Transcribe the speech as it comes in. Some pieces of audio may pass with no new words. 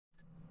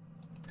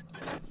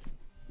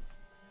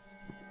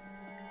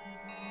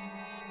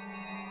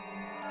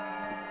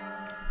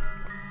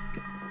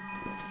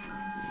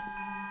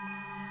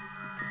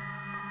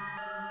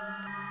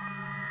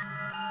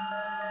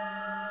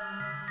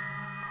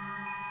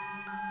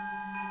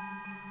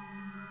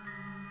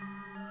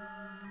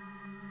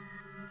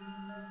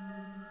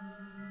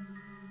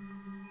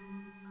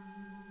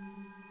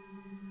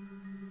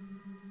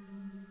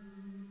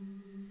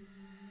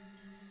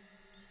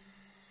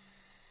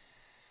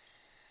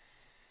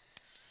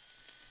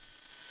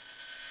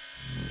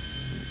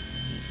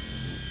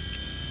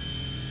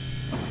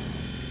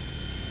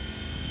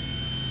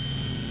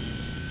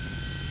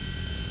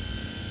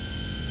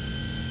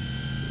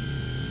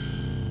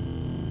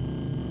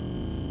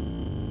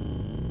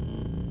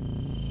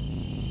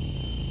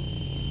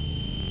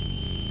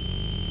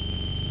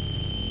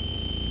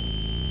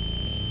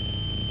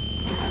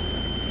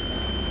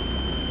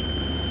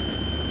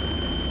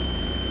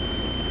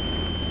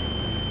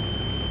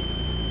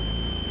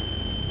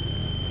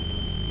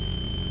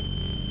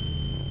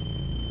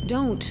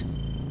Don't.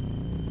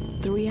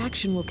 The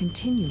reaction will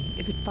continue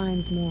if it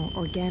finds more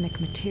organic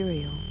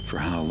material. For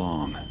how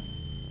long?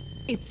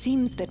 It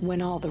seems that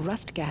when all the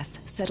rust gas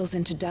settles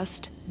into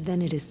dust,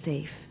 then it is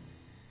safe.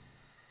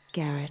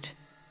 Garrett,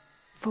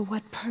 for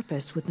what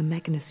purpose would the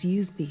mechanists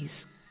use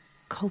these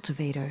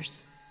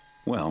cultivators?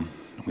 Well,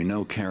 we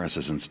know Karras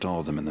has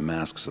installed them in the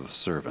masks of the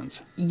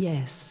servants.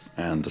 Yes.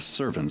 And the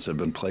servants have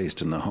been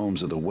placed in the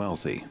homes of the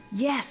wealthy.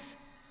 Yes!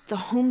 The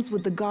homes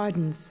with the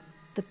gardens.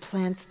 The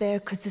plants there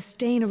could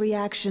sustain a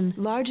reaction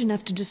large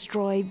enough to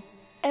destroy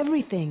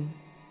everything.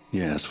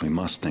 Yes, we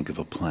must think of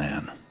a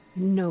plan.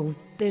 No,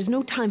 there's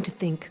no time to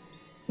think.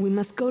 We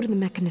must go to the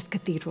Mechanist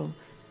Cathedral.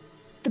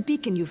 The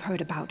beacon you've heard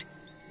about.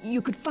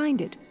 You could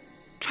find it.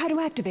 Try to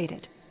activate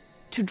it.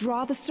 To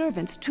draw the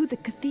servants to the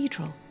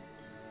cathedral.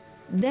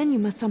 Then you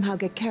must somehow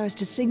get Karras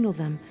to signal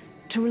them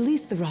to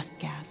release the rust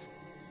gas.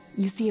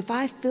 You see, if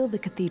I fill the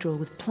cathedral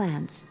with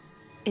plants,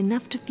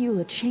 enough to fuel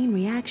a chain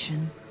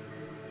reaction,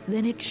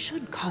 then it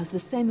should cause the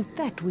same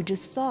effect we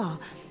just saw.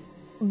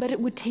 But it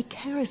would take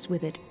Karras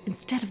with it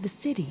instead of the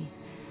city.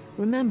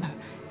 Remember,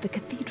 the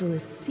cathedral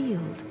is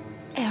sealed,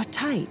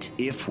 airtight.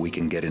 If we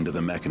can get into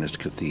the Mechanist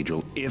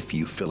Cathedral, if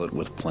you fill it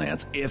with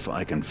plants, if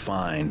I can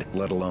find,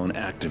 let alone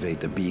activate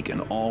the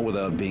beacon, all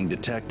without being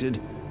detected,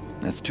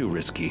 that's too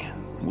risky.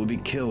 We'll be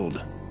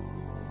killed.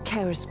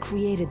 Karras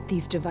created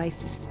these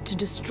devices to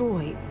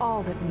destroy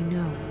all that we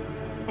know.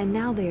 And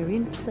now they are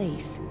in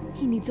place.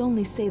 He needs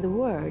only say the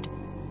word.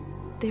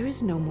 There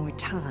is no more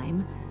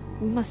time.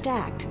 We must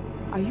act.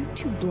 Are you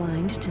too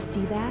blind to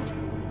see that?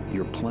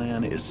 Your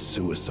plan is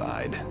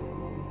suicide.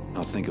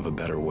 I'll think of a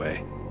better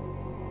way.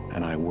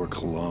 And I work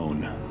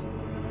alone.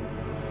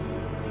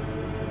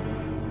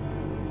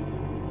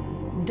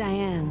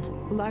 Diane,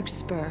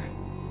 Larkspur,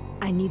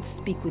 I need to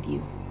speak with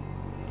you.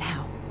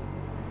 Now.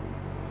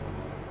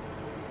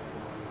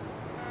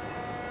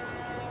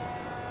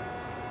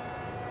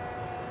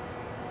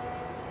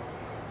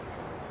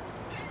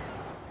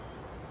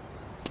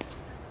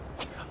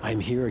 I am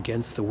here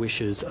against the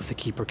wishes of the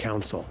Keeper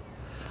Council.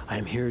 I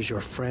am here as your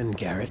friend,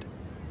 Garrett.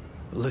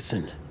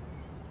 Listen.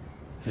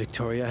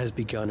 Victoria has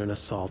begun an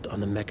assault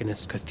on the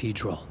Mechanist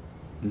Cathedral.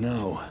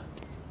 No.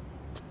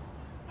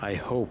 I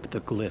hope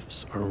the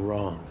glyphs are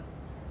wrong.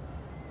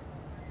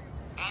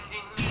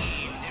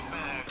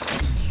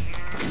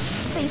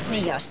 Face me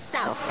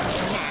yourself,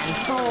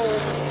 man-fool.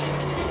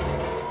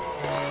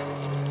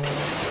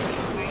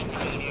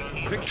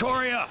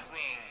 Victoria!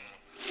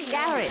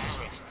 Garrett!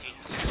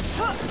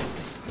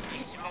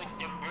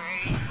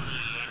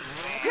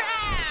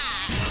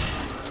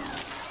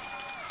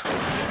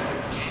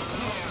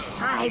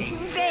 I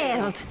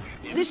failed.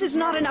 This is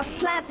not enough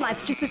plant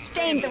life to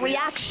sustain the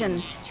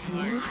reaction.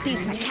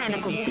 These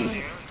mechanical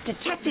beasts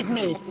detected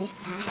me.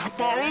 But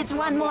there is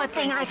one more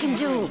thing I can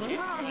do.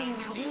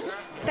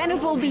 Then it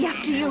will be up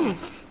to you,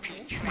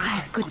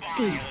 my good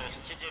thief.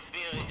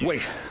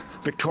 Wait,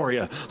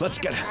 Victoria, let's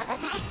get...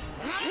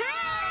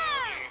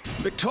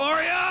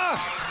 Victoria!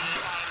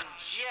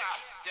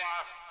 Just a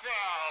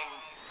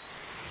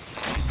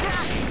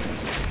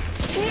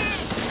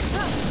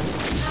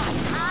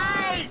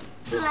I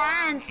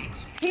plant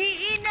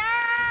enough!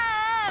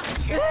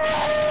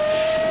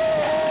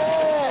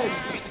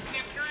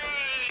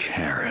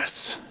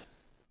 Karras.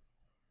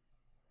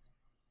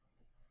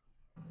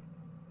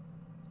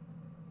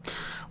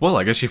 Well,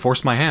 I guess she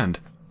forced my hand.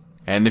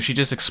 And if she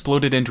just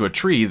exploded into a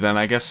tree, then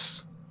I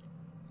guess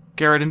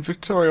Garrett and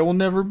Victoria will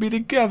never be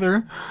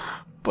together.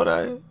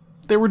 But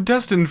they were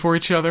destined for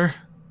each other.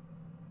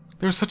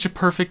 They were such a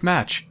perfect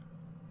match.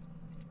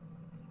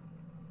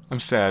 I'm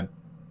sad.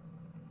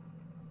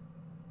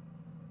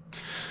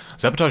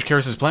 Sabotage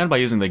Karras' plan by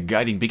using the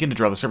guiding beacon to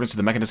draw the servants to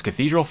the Mechanist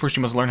Cathedral. First,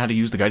 you must learn how to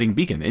use the guiding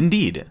beacon.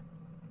 Indeed.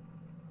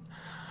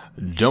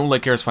 Don't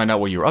let Karras find out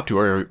what you're up to,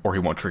 or he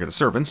won't trigger the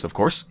servants, of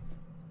course.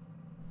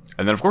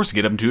 And then, of course,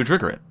 get him to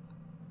trigger it.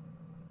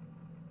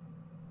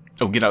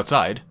 Oh, get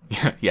outside.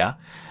 Yeah.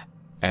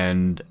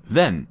 And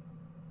then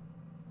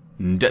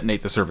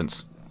detonate the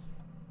servants.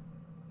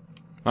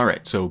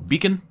 Alright, so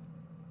beacon.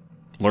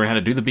 Learn how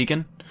to do the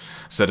beacon.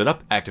 Set it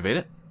up, activate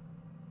it.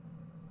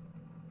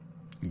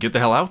 Get the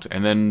hell out,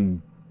 and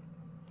then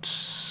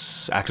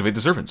activate the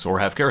servants, or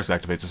have Karras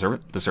activate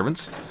the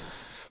servants.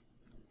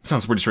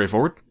 Sounds pretty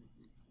straightforward.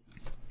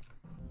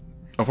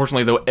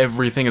 Unfortunately, though,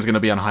 everything is going to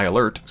be on high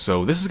alert,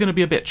 so this is going to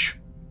be a bitch.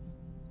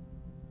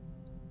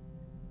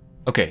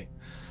 Okay.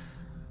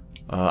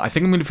 I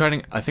think I'm going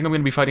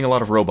to be fighting a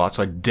lot of robots,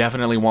 so I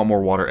definitely want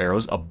more water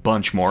arrows, a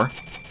bunch more.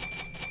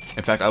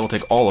 In fact, I will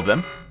take all of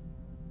them.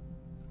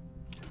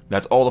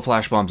 That's all the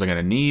flash bombs I'm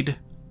going to need.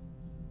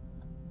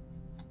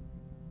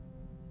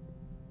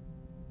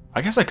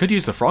 I guess I could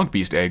use the frog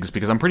beast eggs,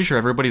 because I'm pretty sure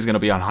everybody's going to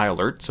be on high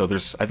alert, so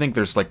I think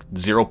there's like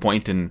 0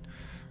 point in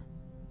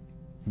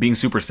being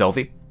super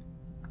stealthy.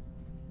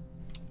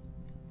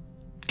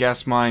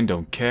 Gas mine,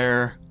 don't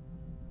care.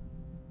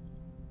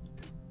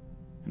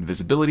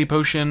 Invisibility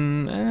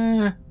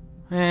potion,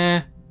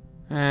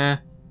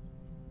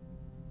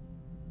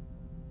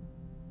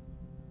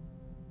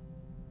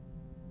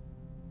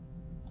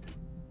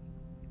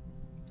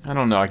 I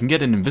don't know. I can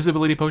get an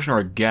invisibility potion or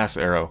a gas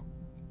arrow.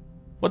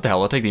 What the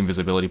hell? I'll take the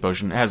invisibility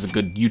potion. It has a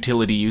good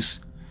utility use.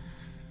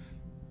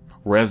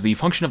 Whereas the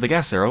function of the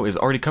gas arrow is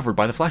already covered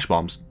by the flash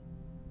bombs.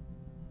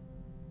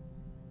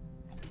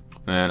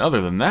 And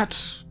other than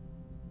that,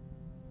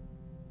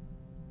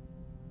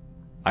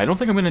 I don't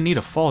think I'm going to need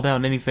to fall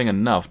down anything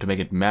enough to make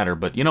it matter,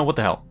 but you know, what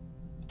the hell?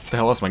 What the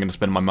hell else am I going to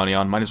spend my money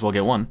on? Might as well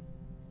get one.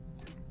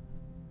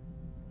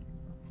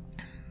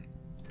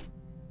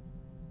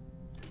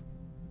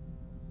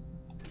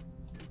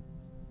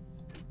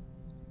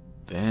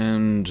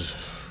 And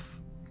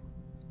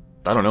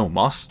I don't know,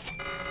 moss?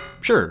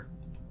 Sure.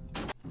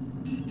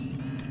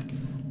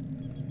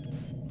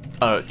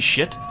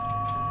 Shit?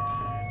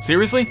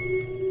 Seriously?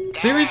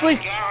 Seriously?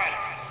 Garrett,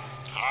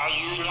 are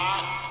you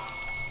not?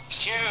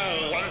 So,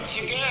 once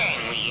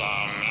again we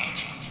are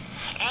met.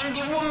 And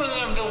the woman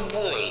of the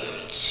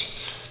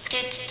woods,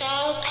 didst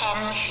thou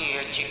come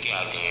here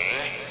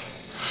together?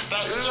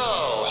 But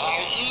lo,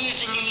 how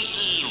easily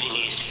evil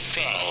is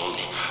felled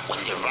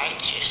when the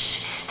righteous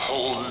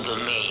hold the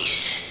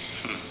mace.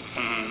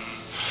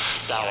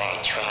 Thou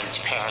art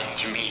transparent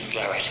to me,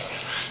 Garrett.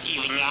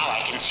 Even now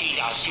I can see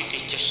thou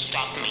seekest to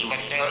stop me, but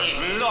there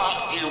is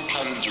naught you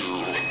can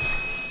do.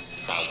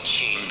 My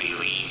chamber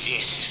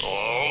resists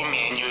all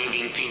manner of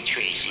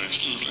infiltrations,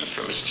 even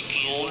from a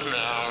skilled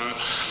man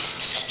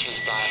such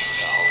as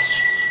thyself.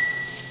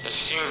 The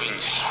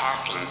servants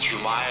hearken to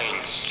my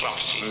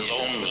instructions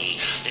only,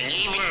 and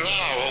even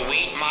now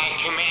await my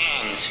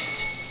commands.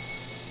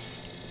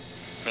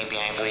 Maybe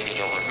I've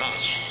waited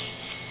overmuch.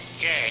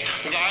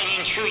 Good. Thine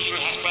intrusion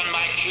has been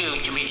my cue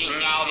to begin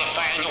now the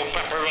final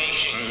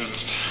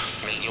preparations.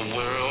 May the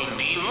world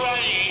be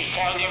ready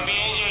for the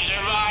builder's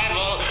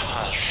arrival.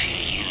 I fear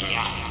you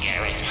not,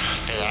 Garrett,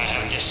 that I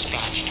have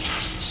dispatched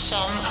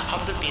some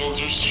of the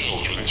builder's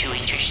children to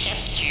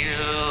intercept you.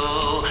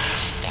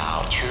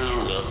 Thou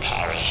too will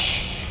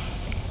perish,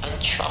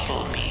 and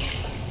trouble me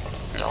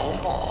no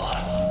more.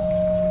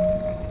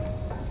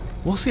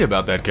 We'll see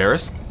about that,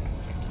 Garrus.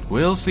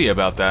 We'll see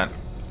about that.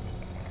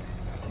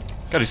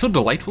 God, he's so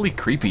delightfully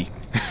creepy.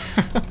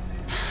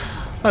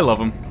 I love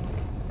him.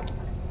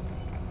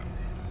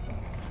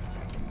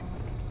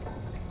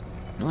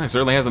 Well, he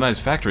certainly has a nice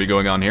factory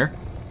going on here.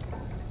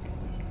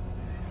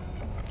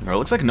 Well, it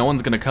looks like no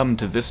one's gonna come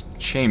to this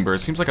chamber. It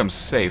seems like I'm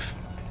safe.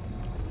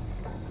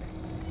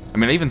 I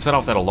mean, I even set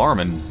off that alarm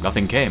and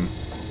nothing came.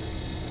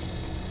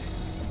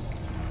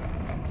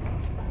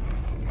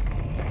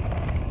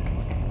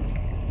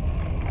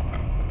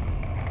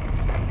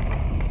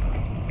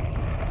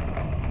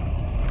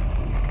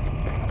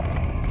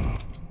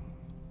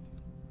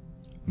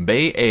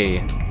 Bay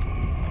A.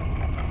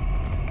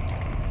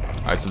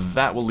 Alright, so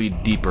that will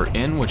lead deeper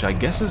in, which I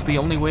guess is the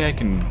only way I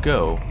can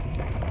go.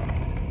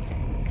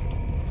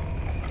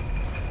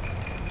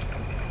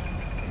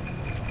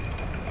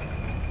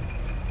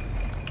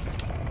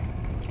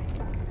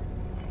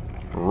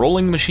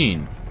 Rolling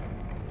machine.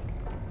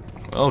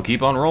 Well,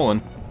 keep on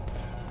rolling.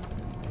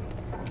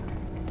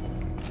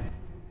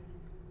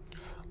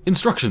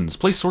 Instructions.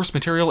 Place source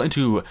material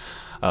into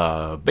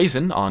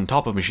basin on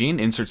top of machine.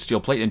 Insert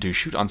steel plate into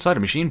chute on side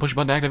of machine. Push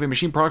button to activate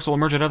machine. Products will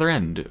emerge at other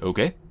end.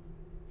 Okay.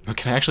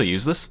 Can I actually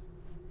use this?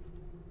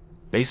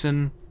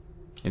 Basin.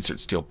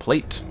 Insert steel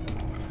plate.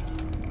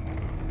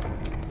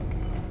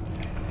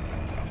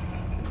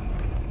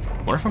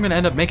 Wonder if I'm going to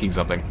end up making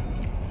something.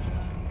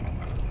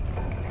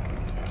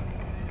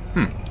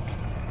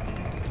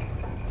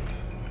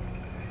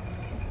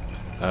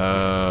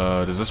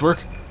 Does this work?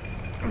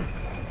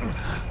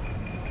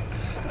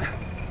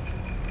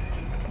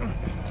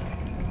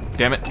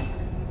 Damn it.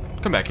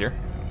 Come back here.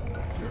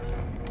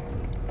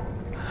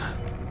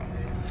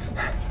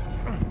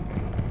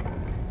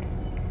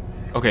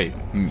 Okay,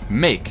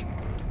 make.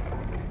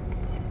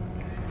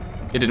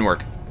 It didn't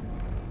work.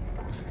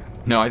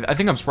 No, I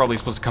think I'm probably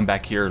supposed to come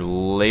back here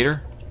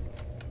later.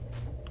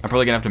 I'm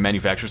probably gonna have to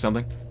manufacture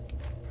something.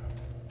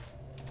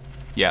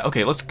 Yeah,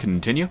 okay, let's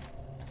continue.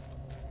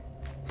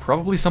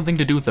 Probably something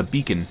to do with the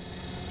beacon,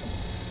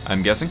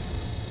 I'm guessing.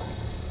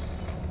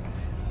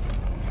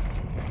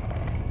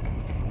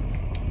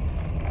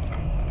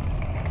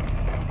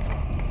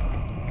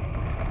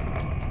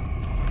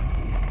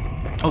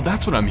 Oh,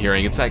 that's what I'm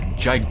hearing. It's that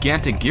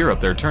gigantic gear up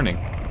there turning.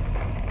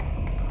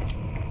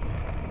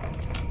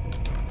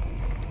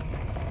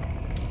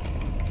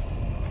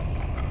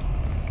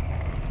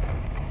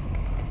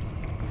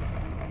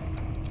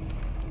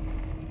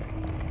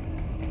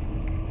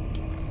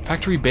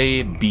 Factory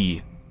Bay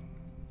B.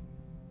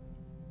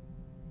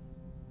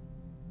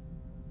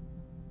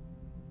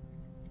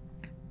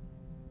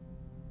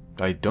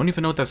 I don't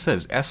even know what that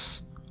says.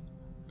 S.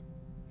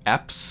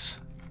 Apps.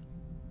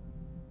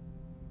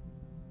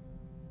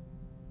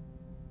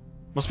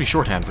 Must be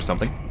shorthand for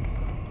something.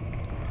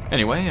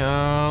 Anyway,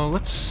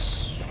 let's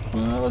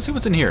see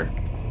what's in here.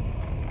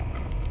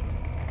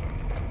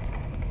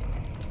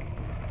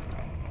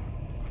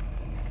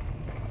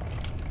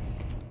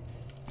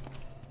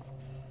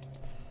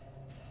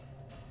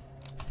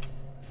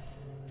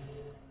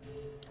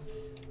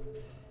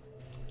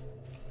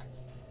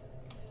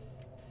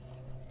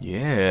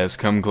 Yes,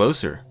 come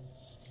closer.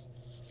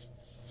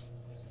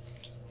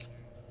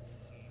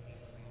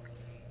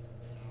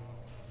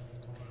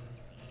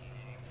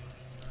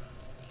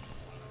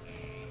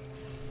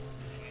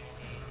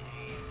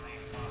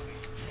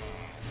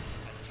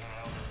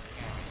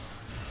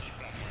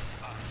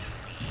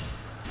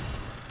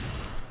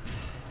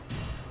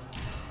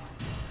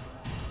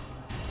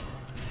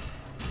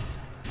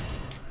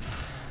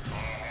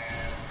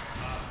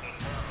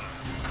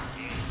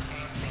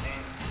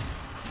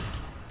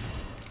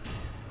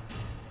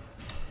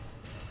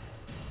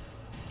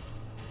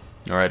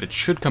 Alright, it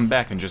should come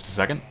back in just a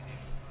second.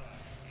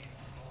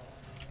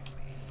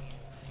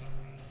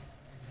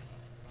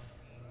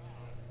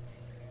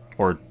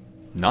 Or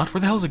not? Where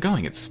the hell is it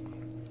going? It's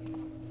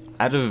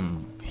out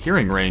of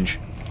hearing range.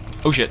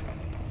 Oh shit.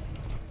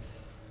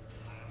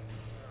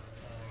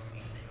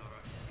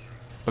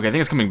 Okay, I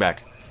think it's coming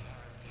back.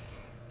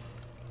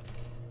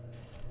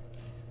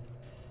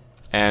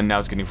 And now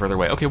it's getting further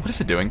away. Okay, what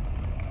is it doing?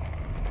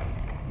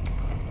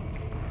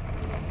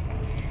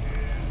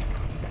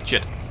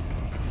 Shit.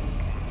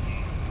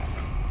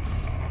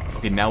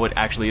 Okay, now it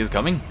actually is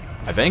coming,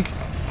 I think.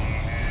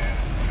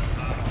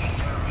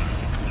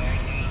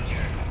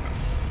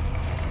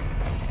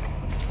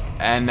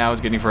 And now it's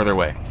getting further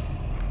away.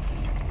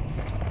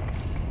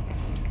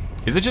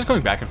 Is it just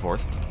going back and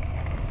forth?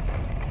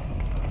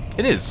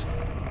 It is.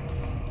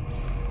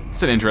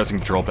 It's an interesting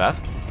patrol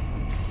path.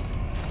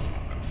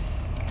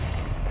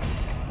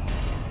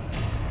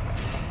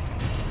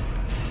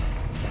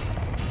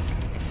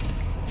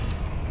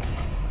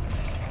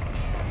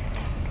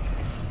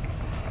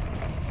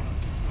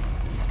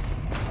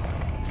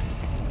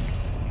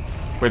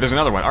 Wait, there's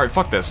another one. Alright,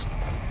 fuck this.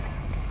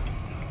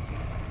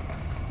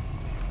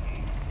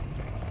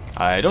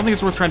 I don't think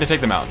it's worth trying to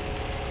take them out.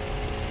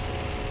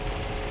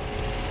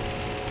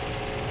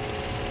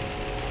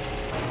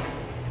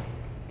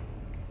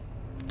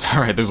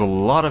 Alright, there's a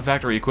lot of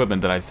factory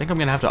equipment that I think I'm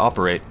gonna have to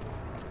operate.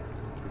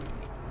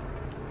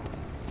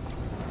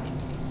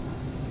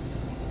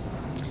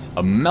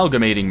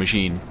 Amalgamating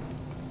machine.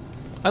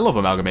 I love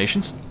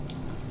amalgamations.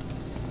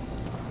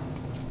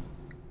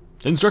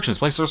 Instructions,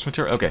 place source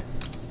material. Okay.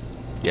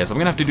 Yes, I'm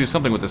gonna have to do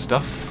something with this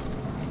stuff.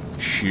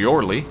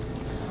 Shortly.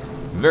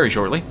 Very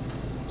shortly.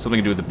 Something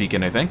to do with the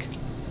beacon, I think.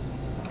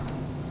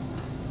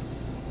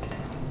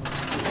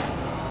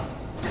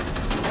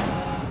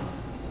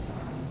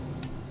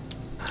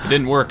 It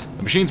didn't work.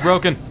 The machine's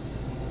broken.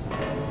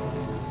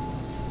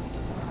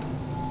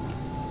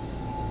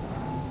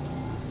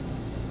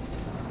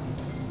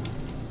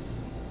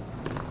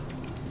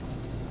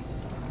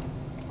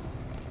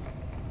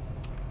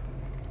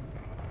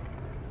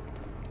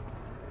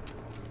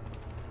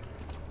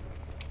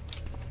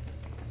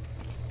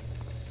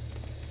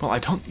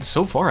 Well,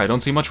 so far I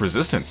don't see much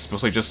resistance,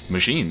 mostly just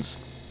machines.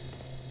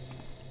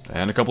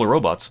 And a couple of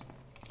robots.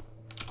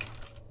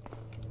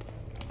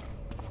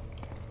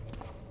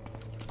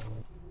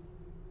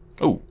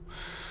 Oh.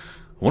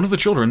 One of the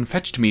children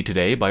fetched me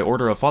today by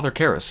order of Father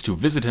Karras to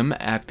visit him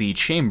at the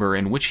chamber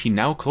in which he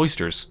now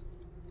cloisters.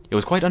 It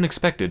was quite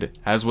unexpected,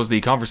 as was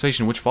the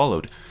conversation which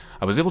followed.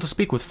 I was able to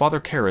speak with Father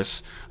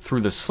Karras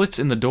through the slits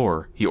in the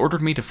door. He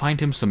ordered me to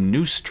find him some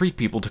new street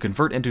people to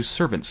convert into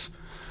servants.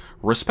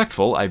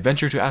 Respectful, I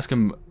venture to ask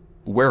him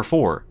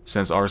wherefore,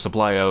 since our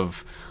supply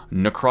of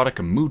necrotic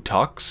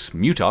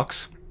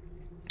mutox,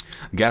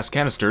 gas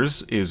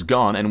canisters, is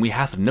gone, and we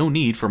hath no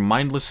need for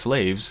mindless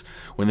slaves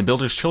when the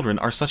builder's children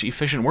are such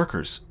efficient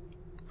workers.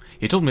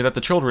 He told me that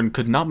the children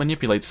could not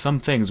manipulate some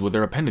things with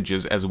their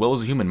appendages as well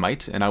as a human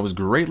might, and I was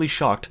greatly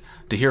shocked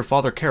to hear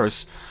Father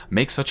Karras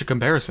make such a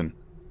comparison.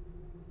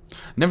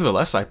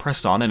 Nevertheless, I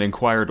pressed on and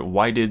inquired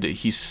why did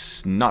he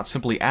not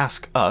simply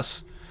ask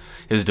us,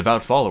 his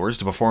devout followers,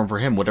 to perform for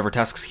him whatever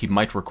tasks he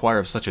might require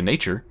of such a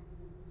nature.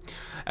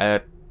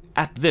 At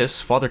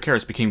this, Father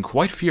Karras became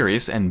quite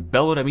furious and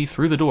bellowed at me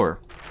through the door,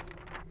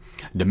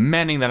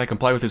 demanding that I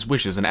comply with his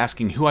wishes and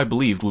asking who I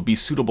believed would be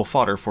suitable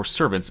fodder for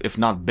servants, if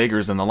not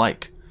beggars and the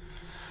like.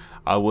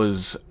 I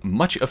was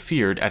much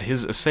afeared at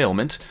his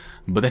assailment,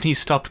 but then he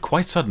stopped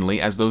quite suddenly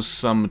as though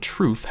some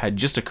truth had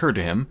just occurred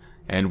to him,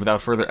 and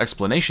without further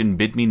explanation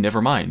bid me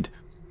never mind.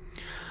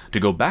 To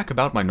go back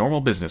about my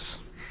normal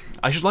business.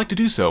 I should like to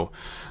do so,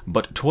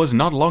 but 'twas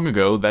not long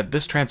ago that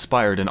this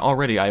transpired, and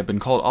already I have been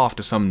called off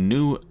to some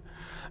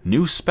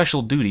new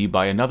special duty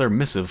by another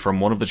missive from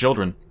one of the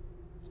children.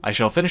 I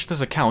shall finish this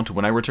account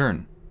when I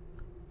return.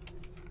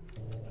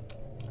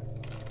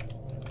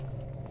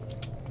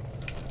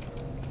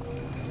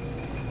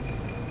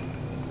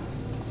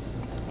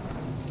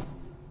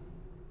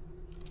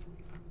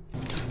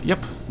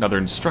 Yep, another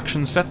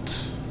instruction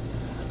set.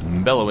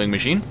 Bellowing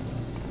machine.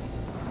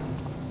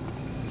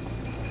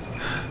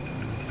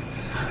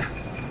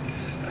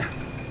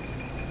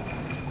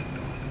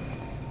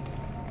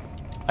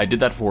 I did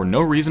that for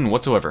no reason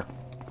whatsoever.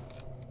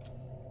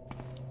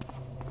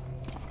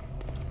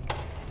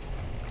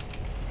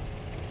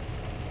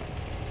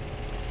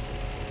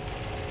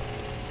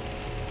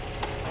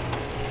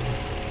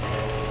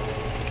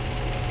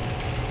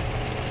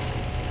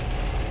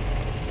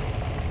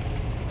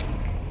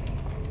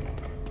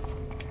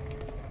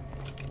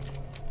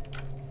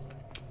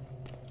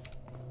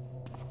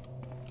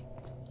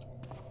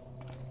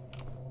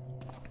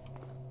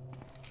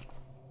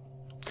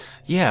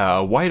 Yeah,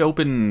 a wide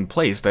open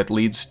place that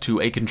leads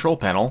to a control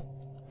panel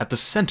at the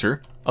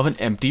center of an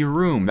empty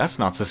room. That's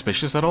not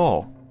suspicious at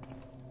all.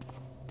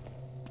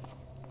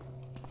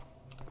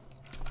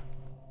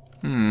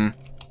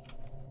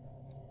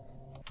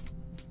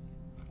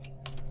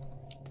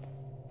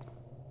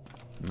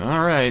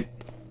 Alright.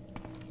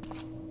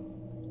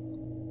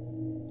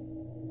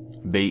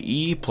 Bay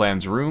E,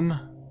 plans room.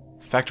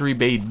 Factory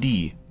Bay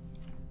D.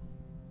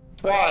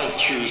 Why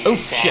choose Oh, the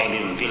shit. side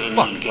of villainy,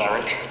 Fuck.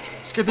 Garrett?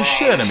 Scared the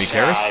shit out of me,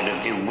 Karis. Side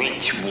of the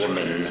witch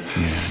woman.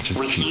 Yeah, just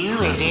With keep you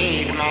as crying.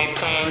 aid, my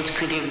plans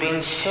could have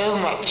been so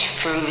much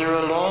further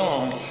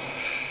along.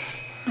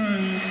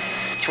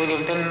 It would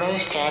have been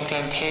most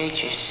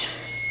advantageous.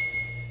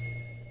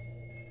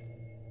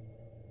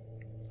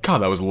 God,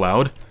 that was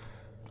loud.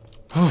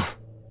 I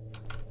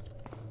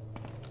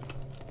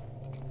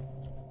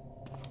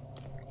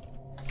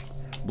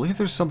believe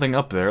there's something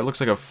up there. It looks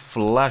like a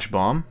flash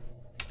bomb.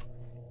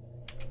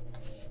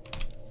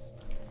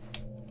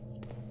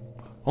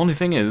 Only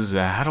thing is,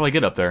 how do I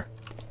get up there?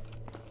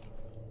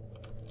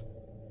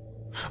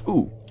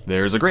 Ooh,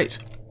 there's a grate.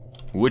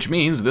 Which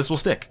means this will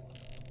stick.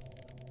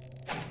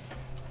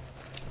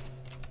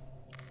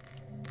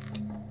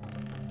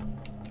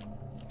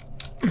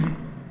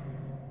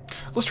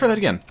 Let's try that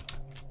again.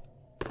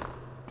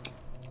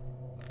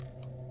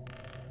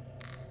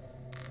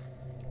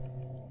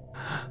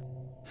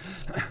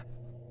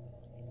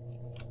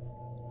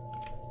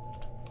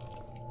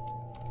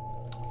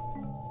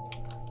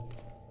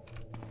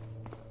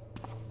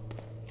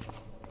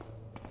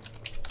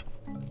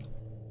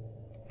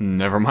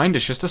 Never mind,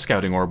 it's just a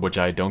scouting orb, which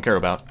I don't care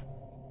about.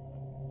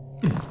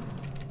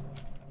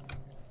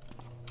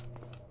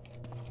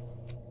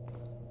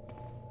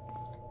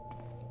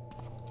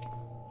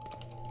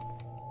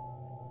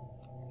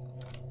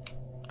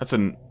 That's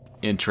an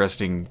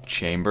interesting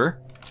chamber.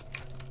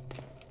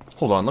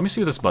 Hold on, let me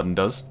see what this button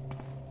does.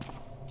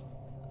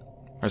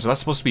 Alright, so that's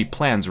supposed to be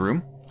plans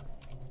room.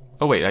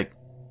 Oh wait,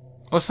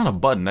 oh, it's not a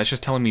button, that's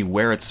just telling me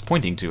where it's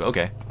pointing to.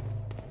 Okay.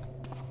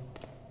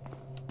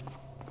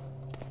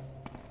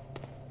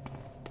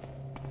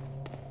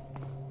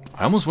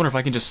 I almost wonder if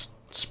I can just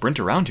sprint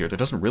around here. There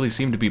doesn't really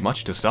seem to be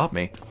much to stop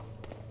me.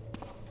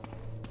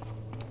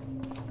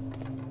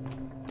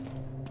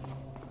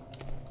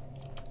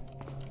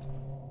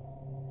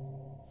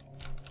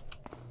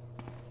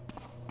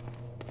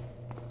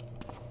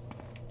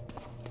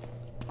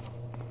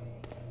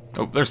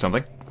 Oh, there's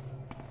something.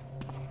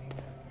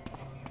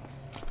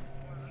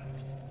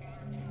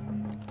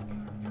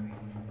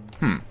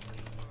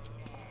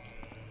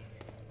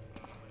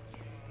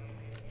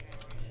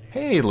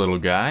 Hey, little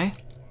guy.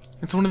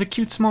 It's one of the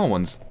cute small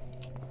ones.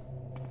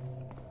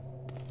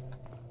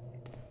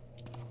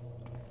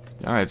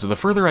 Alright, so the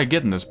further I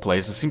get in this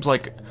place, it seems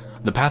like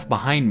the path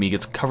behind me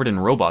gets covered in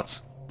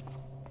robots.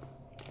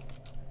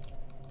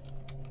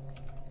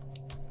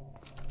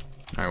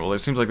 Alright, well, it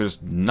seems like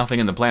there's nothing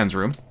in the plans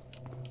room.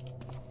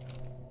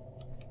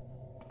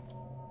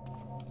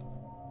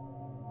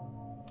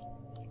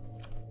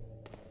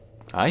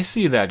 I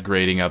see that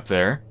grating up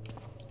there.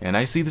 And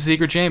I see the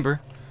secret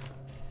chamber.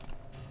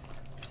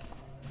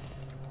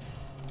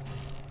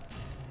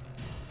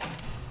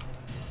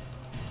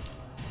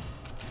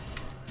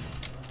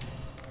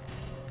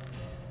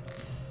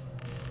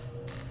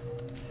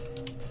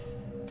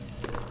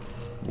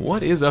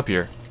 What is up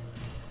here?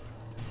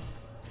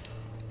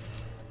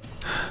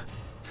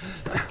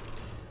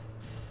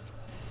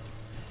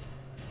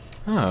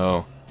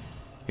 Oh.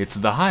 It's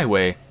the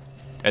highway.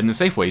 And the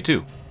safe way,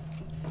 too.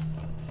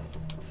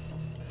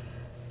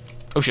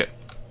 Oh shit.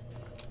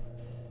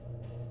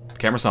 The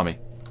camera saw me.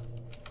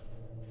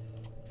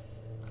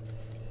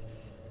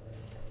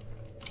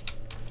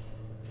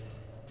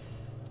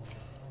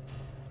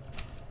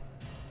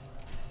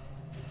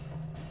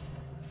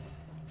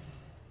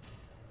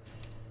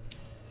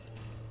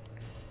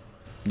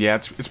 Yeah,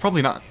 it's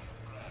probably not.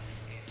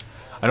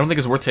 I don't think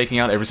it's worth taking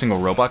out every single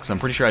robot, because I'm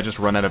pretty sure I'd just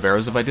run out of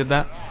arrows if I did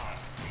that.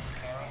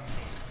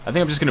 I think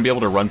I'm just going to be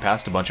able to run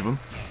past a bunch of them.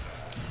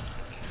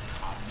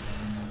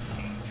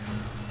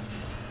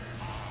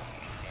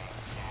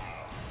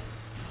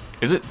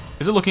 Is it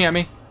looking at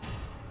me?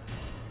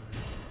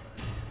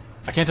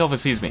 I can't tell if it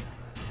sees me.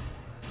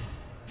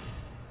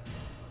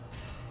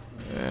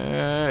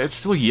 It's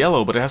still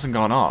yellow, but it hasn't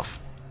gone off.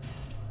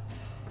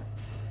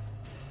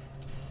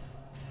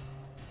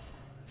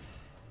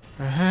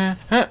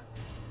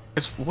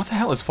 What the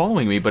hell is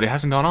following me, but it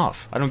hasn't gone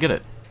off? I don't get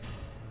it.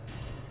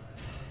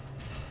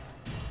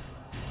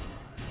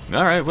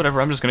 Alright,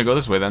 whatever, I'm just gonna go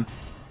this way then.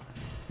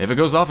 If it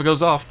goes off, it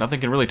goes off. Nothing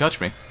can really touch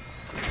me.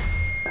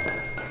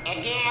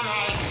 Again,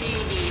 I see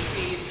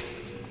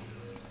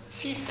the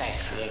sister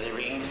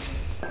slitherings.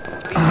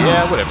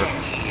 Yeah, whatever.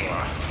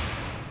 Here,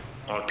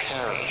 or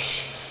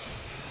perish.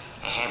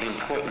 I have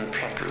important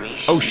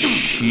preparations. Oh,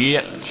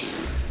 shit.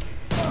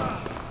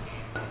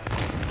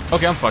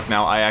 Okay, I'm fucked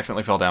now. I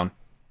accidentally fell down.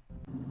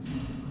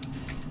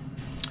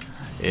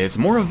 It's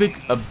more of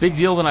a big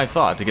deal than I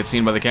thought to get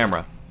seen by the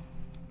camera.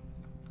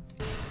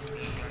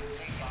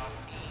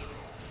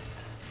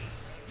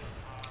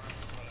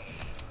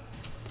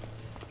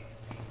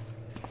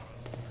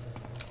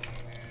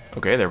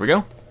 Okay, there we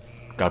go.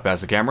 Got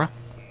past the camera.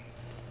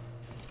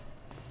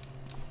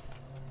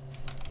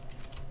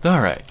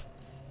 Alright.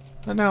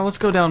 Now let's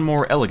go down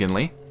more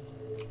elegantly.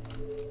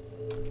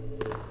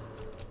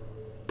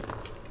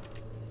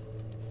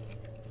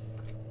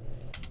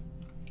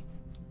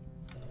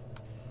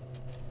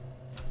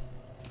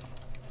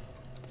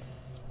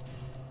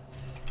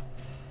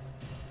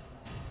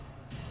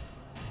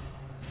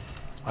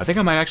 I think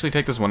I might actually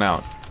take this one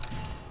out.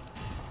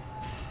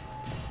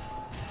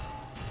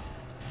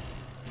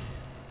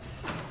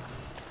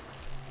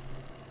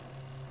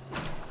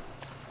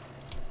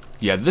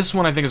 Yeah, this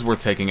one I think is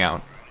worth taking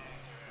out.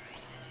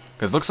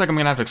 Because it looks like I'm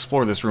going to have to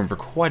explore this room for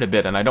quite a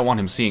bit, and I don't want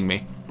him seeing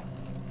me.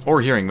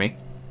 Or hearing me.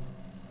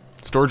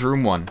 Storage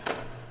room 1.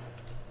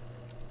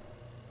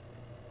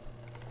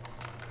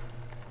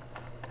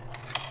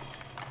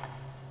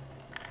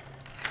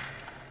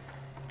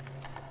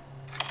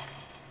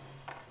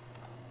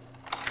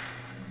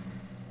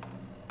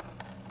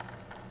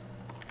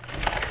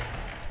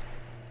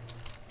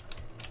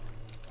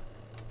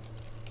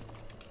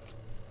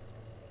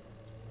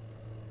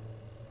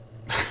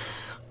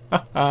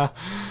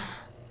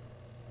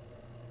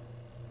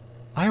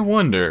 I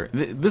wonder,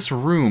 this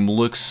room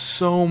looks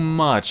so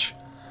much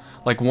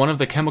like one of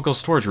the chemical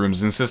storage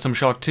rooms in System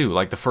Shock 2,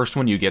 like the first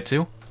one you get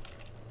to.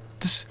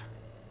 This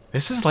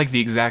is like the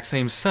exact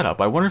same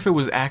setup. I wonder if it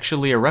was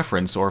actually a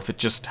reference or if it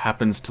just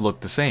happens to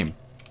look the same.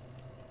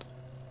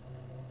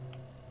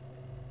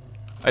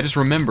 I just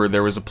remember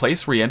there was a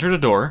place where you entered a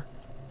door,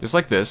 just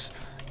like this,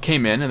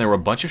 came in, and there were a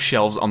bunch of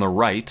shelves on the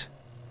right,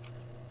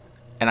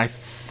 and I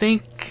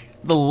think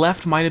the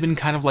left might have been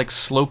kind of like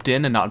sloped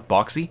in and not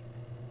boxy.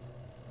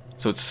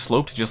 So it's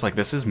sloped just like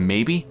this is,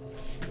 maybe?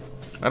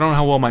 I don't know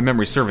how well my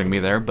memory's serving me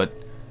there, but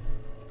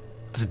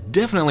this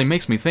definitely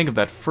makes me think of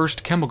that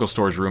first chemical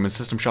storage room in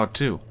System Shock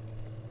 2.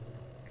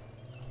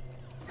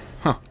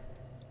 Huh.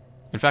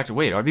 In fact,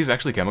 wait, are these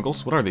actually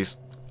chemicals? What are these?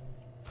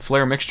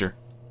 Flare mixture.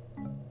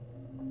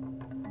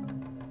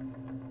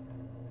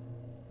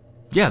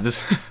 Yeah,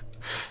 this...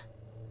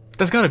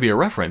 that's gotta be a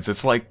reference.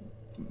 It's like...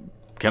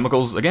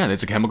 chemicals, again,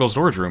 it's a chemical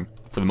storage room,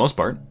 for the most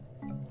part.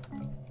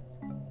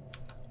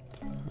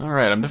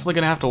 Alright, I'm definitely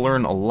gonna have to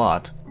learn a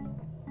lot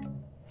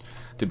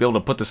to be able to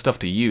put this stuff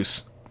to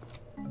use.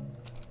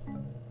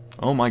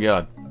 Oh my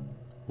god.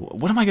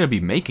 What am I gonna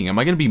be making? Am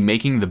I gonna be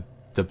making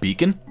the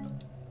beacon?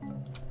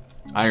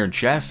 Iron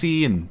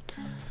chassis and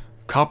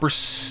copper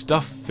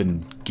stuff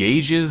and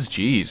gauges?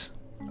 Jeez.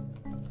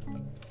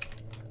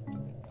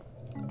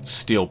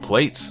 Steel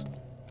plates.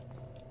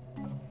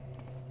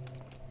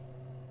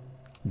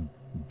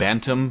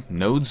 Bantam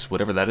nodes,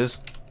 whatever that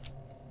is.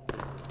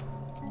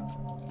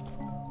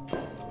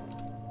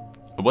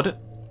 What did...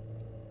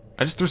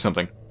 I just threw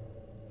something.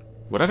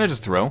 What did I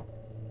just throw?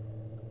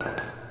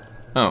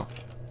 Oh.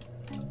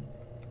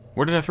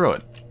 Where did I throw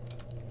it?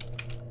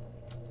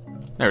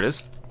 There it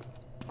is.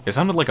 It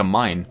sounded like a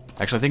mine.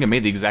 Actually, I think it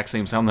made the exact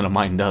same sound that a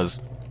mine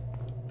does.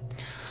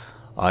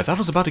 I thought I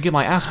was about to get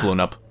my ass blown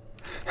up.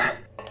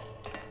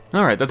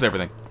 Alright, that's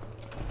everything.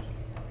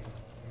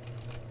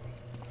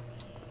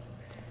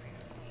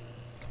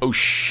 Oh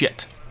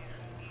shit.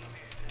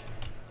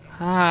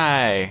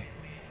 Hi.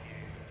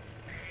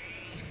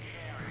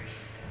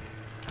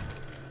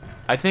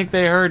 I think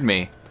they heard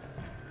me.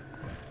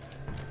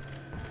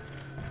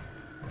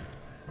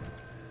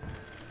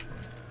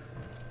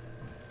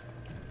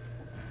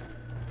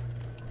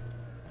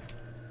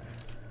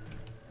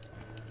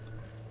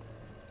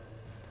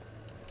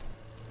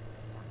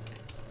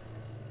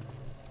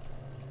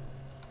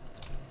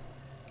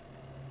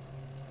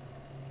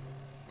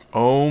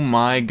 Oh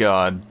my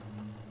god.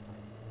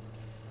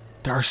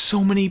 There are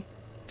so many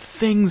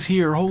things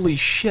here. Holy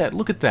shit,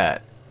 look at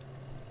that.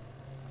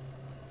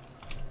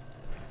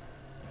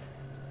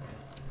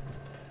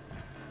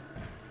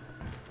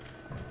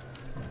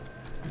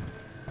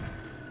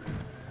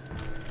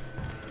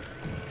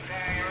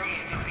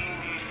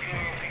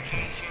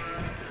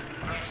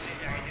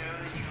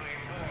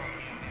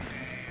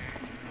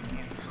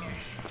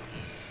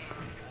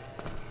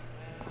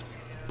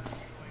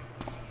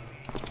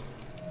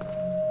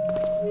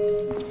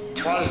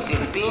 Twas the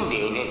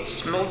builder that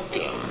smote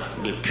them,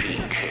 the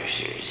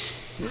precursors.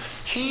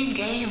 He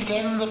gave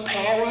them the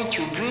power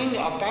to bring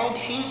about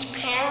his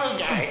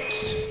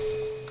paradise.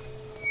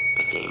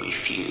 But they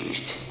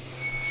refused,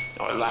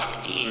 or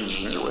lacked the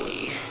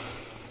ingenuity.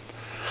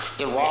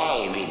 The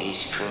why of it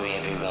is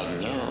forever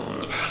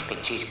unknown,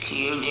 but 'tis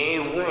clear they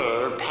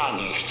were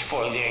punished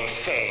for their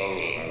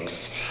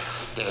failings.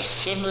 Their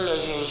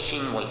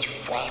civilization was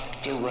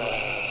wiped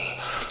away.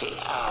 The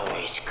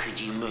ours could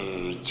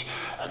emerge,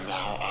 and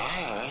now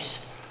ours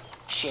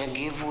shall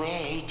give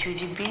way to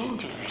the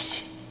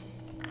builders.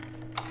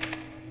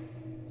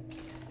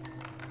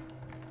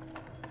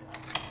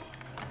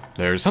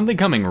 There's something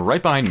coming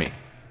right behind me.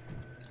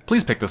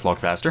 Please pick this lock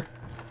faster.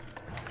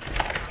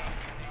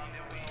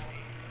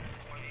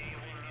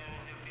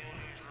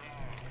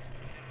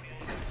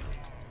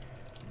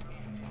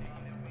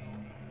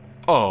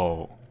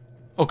 Oh.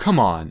 Oh, come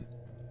on.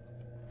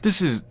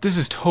 This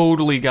is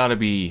totally gotta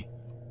be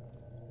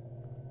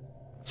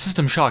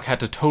System Shock had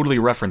to totally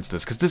reference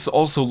this, because this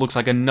also looks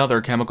like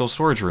another chemical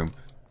storage room.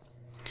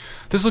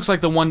 This looks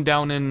like the one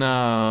down in,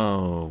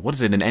 what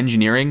is it, in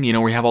engineering? You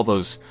know, where you have all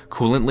those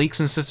coolant leaks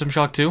in System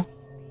Shock 2?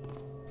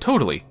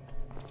 Totally.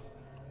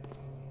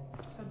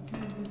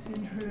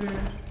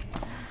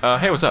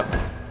 Hey, what's up?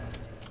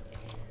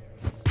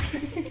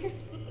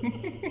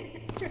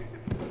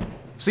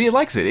 See, it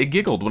likes it. It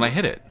giggled when I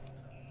hit it.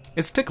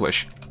 It's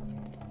ticklish.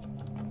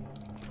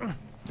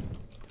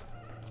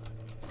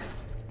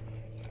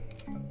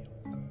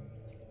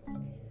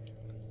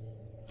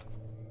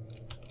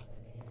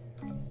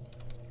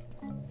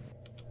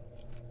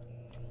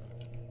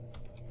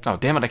 Oh,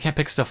 damn it, I can't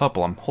pick stuff up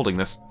while I'm holding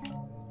this.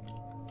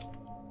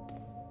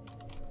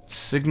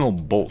 Signal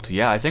bolt.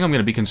 Yeah, I think I'm going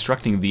to be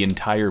constructing the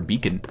entire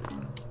beacon.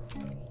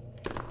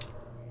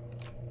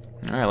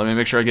 Alright, let me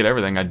make sure I get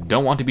everything. I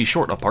don't want to be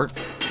short a part.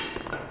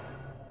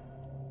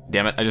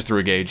 Damn it, I just threw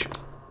a gauge.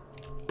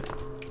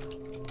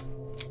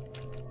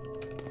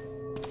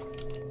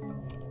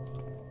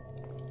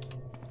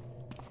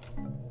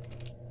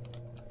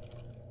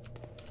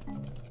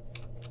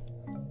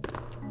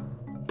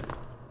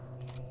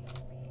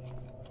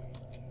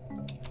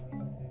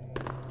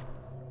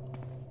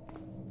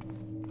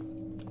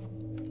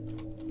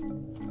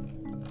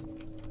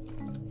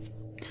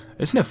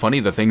 Isn't it funny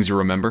the things you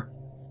remember?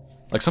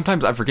 Like,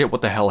 sometimes I forget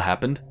what the hell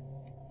happened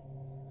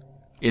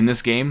in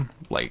this game,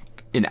 like,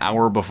 an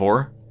hour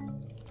before.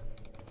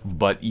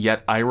 But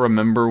yet I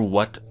remember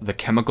what the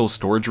chemical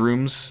storage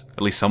rooms,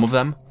 at least some of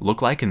them,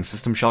 look like in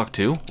System Shock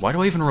 2. Why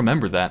do I even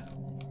remember that?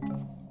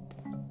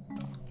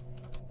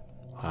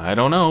 I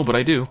don't know, but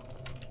I do.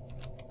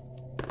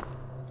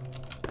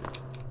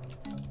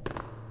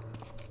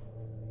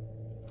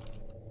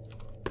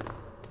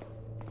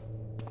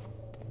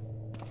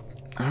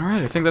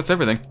 Alright, I think that's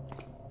everything.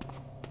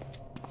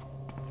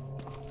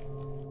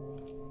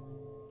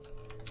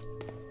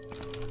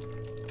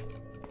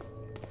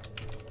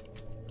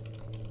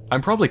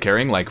 I'm probably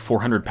carrying like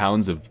 400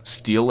 pounds of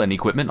steel and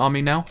equipment on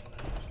me now.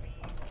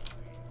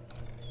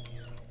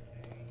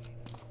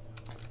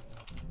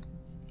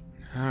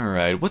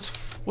 Alright,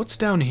 what's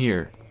down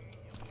here?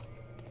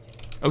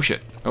 Oh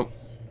shit. Oh.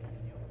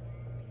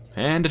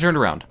 And it turned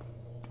around.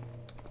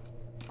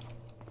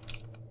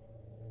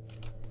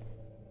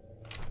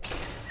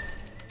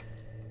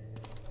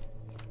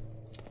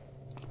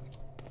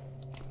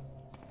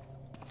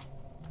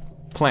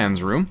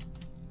 Plans room.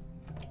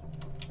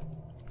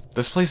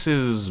 This place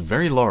is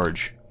very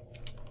large.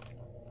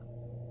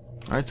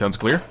 Alright, sounds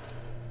clear.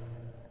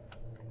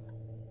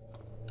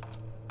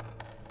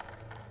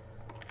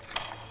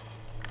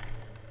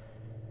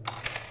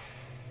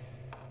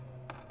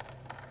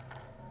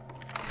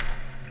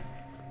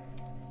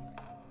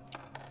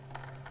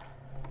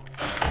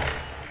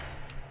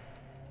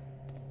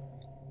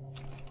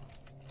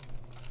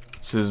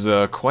 This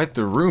is quite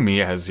the room he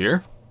has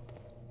here.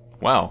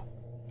 Wow.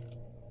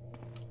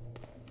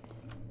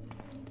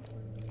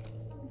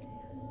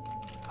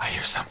 I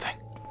hear something.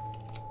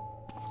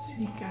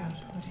 Seek out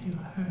what you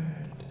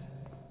heard.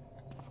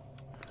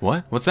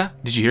 What? What's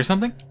that? Did you hear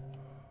something?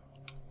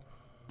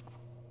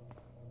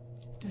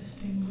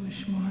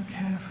 Distinguish more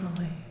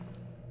carefully.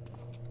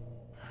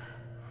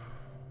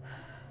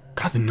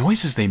 God, the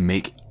noises they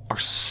make are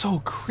so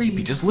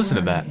creepy. Just listen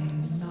to that.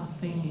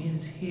 Nothing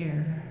is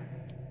here.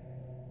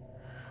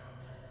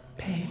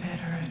 Pay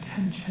better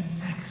attention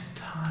next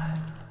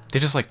time. They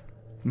just like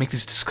make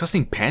these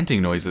disgusting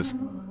panting noises.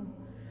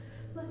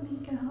 Let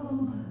me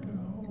go.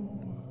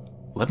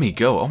 Let me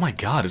go. Oh my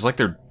god, it's like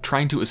they're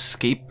trying to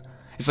escape.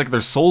 It's like their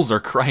souls are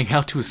crying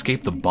out to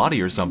escape the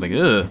body or something.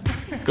 Ugh.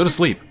 Go to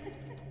sleep.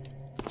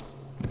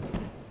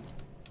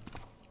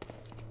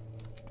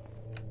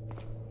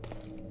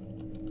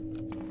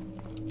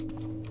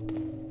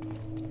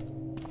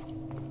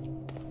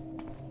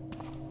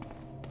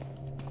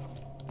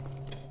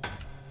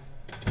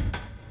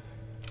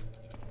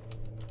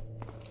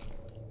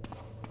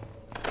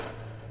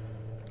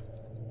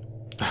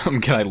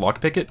 Can I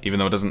lockpick it, even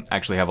though it doesn't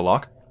actually have a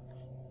lock?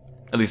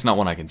 At least not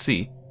one I can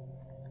see.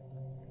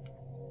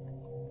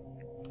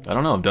 I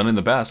don't know, I've done it in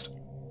the past.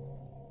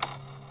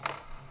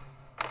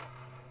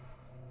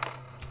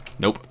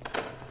 Nope.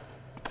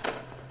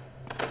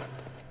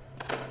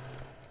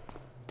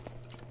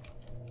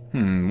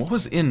 What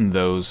was in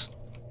those?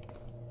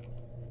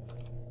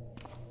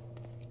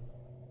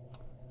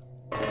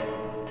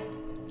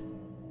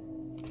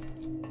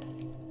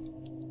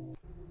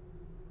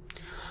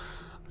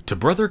 To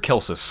Brother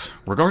Kelsus,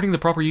 regarding the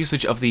proper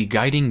usage of the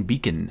guiding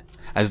beacon.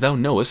 As thou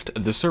knowest,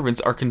 the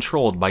servants are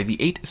controlled by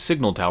the 8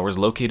 signal towers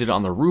located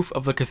on the roof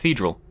of the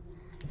cathedral.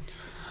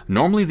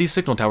 Normally these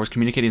signal towers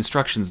communicate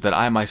instructions that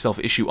I myself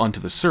issue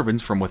unto the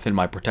servants from within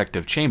my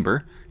protective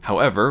chamber.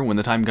 However, when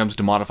the time comes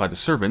to modify the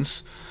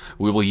servants,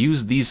 we will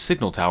use these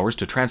signal towers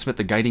to transmit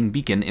the guiding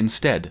beacon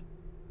instead.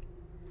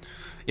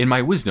 In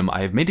my wisdom,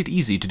 I have made it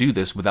easy to do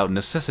this without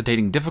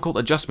necessitating difficult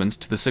adjustments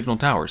to the signal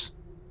towers.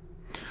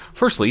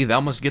 Firstly, thou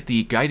must get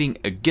the guiding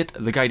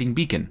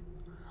beacon.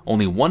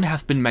 Only one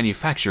hath been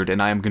manufactured,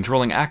 and I am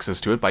controlling access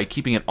to it by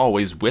keeping it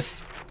always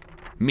with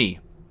Me.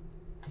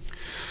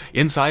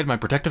 Inside my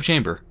protective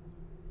chamber.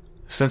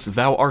 Since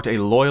thou art a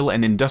loyal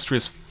and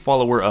industrious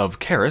follower of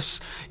Karis,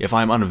 if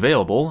I am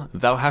unavailable,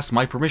 thou hast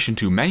my permission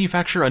to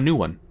manufacture a new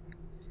one.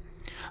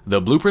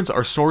 The blueprints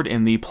are stored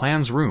in the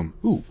plans room.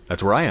 Ooh,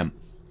 that's where I am.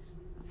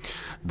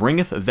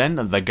 Bringeth then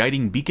the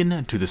guiding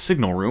beacon to the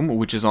signal room,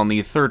 which is on the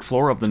 3rd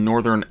floor of the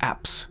northern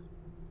apse.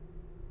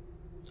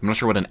 I'm not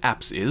sure what an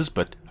apse is,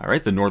 but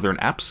alright, the northern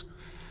apse.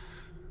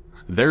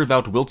 There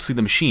thou wilt see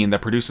the machine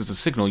that produces the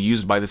signal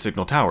used by the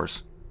signal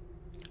towers.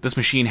 This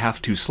machine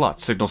hath 2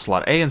 slots, signal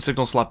slot A and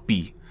signal slot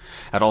B.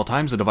 At all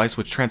times, the device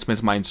which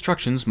transmits my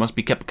instructions must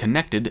be kept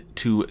connected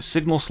to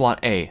signal slot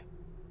A.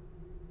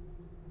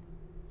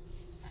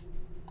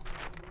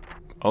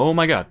 Oh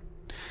my god.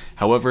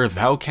 However,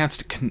 thou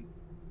canst connect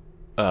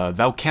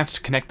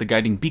the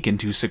guiding beacon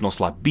to signal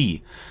slot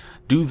B.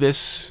 Do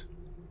this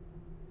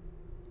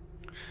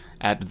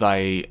at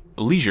thy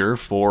leisure,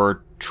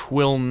 for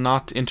 'twill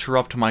not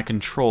interrupt my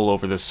control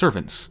over the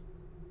servants.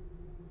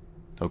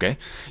 Okay.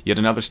 Yet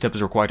another step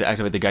is required to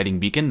activate the guiding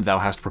beacon thou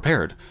hast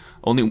prepared.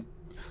 Only...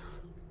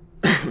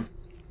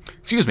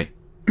 Excuse me.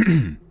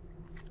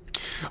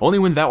 Only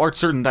when thou art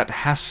certain that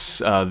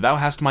thou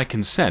hast my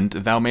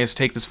consent, thou mayest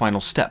take this final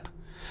step.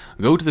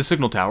 Go to the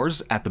signal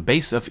towers. At the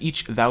base of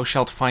each thou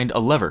shalt find a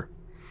lever.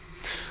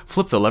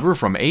 Flip the lever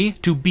from A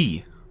to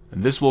B.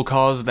 This will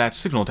cause that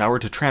signal tower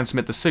to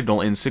transmit the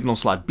signal in signal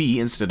slot B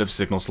instead of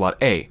signal slot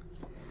A.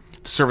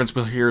 The servants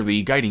will hear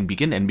the guiding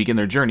beacon and begin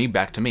their journey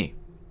back to me.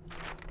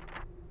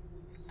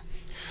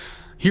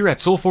 Here at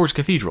Soulforge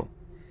Cathedral.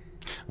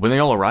 When they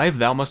all arrive,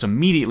 thou must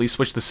immediately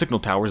switch the signal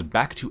towers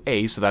back to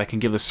A so that I can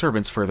give the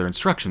servants further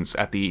instructions,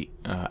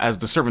 as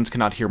the servants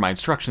cannot hear my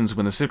instructions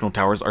when the signal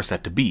towers are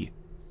set to B.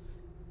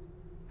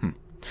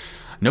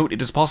 Note,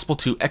 it is possible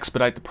to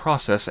expedite the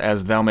process,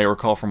 as thou may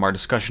recall from our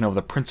discussion of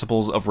the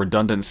principles of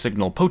redundant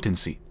signal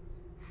potency.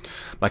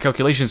 My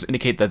calculations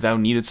indicate that thou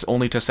needest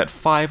only to set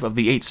 5 of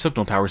the 8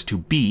 signal towers to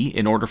B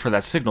in order for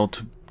that signal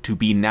to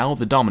be now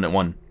the dominant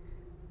one.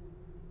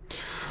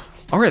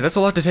 Alright, that's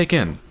a lot to take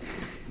in.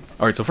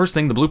 Alright, so first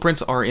thing, the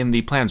blueprints are in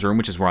the plans room,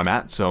 which is where I'm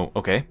at, so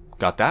okay,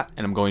 got that,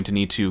 and I'm going to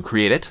need to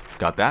create it,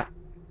 got that.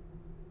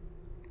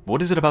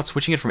 What is it about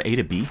switching it from A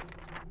to B?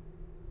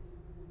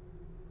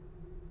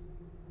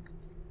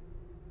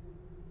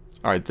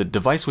 Alright, the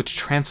device which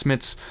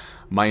transmits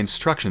my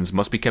instructions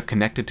must be kept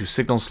connected to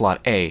signal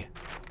slot A.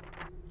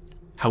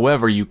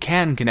 However, you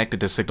can connect it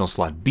to signal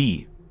slot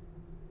B.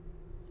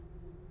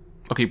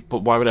 Okay,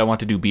 but why would I want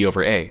to do B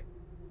over A?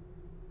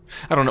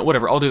 I don't know,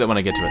 whatever, I'll do that when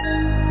I get to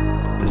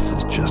it. This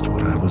is just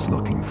what I was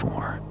looking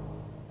for.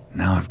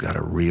 Now I've got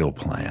a real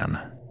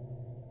plan.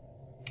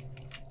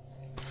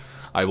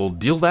 I will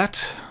deal with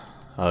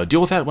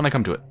that when I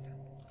come to it.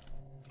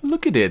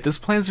 Look at it, these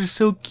plants are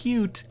so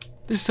cute.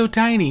 They're so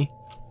tiny.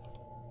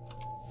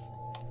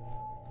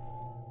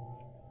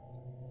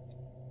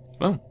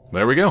 Well,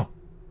 there we go.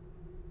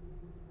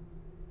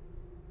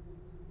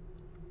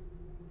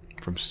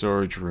 From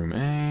storage room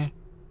A.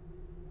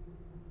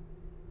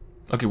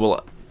 Okay,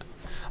 well,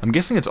 I'm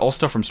guessing it's all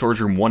stuff from storage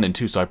room 1 and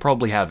 2, so I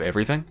probably have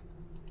everything.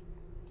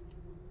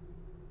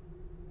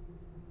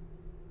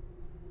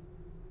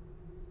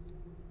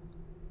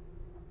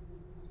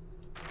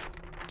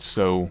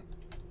 So,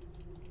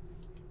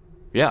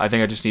 yeah, I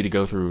think I just need to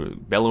go through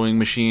bellowing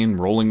machine,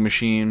 rolling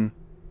machine,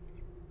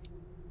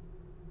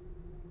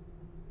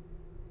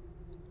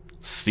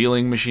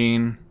 sealing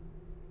machine.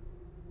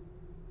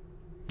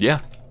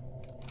 Yeah.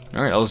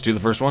 Alright, I'll just do the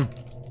first one.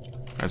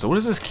 Alright, so what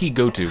does this key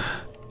go to?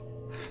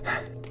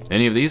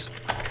 Any of these?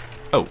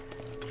 Oh.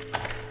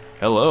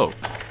 Hello.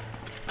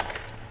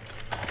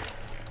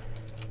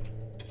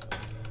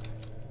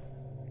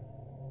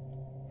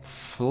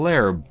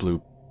 Flare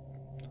blue.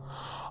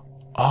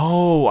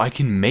 Oh, I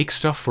can make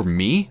stuff for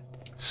me?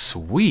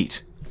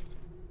 Sweet.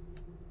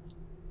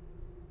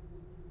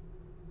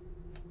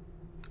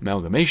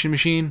 Amalgamation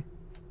machine.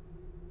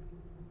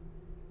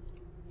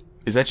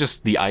 Is that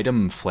just the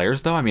item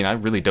flares, though? I mean, I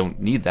really don't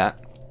need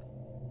that.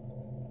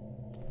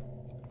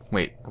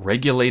 Wait,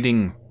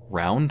 regulating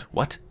round?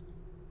 What?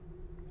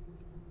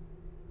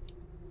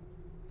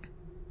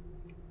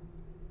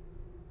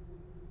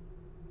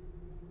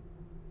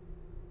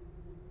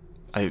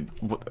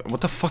 What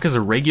the fuck is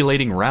a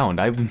regulating round?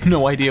 I have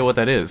no idea what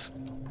that is.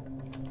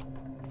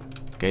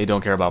 Okay,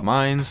 don't care about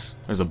mines.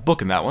 There's a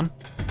book in that one.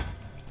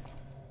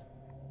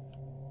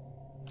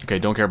 Okay,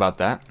 don't care about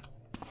that.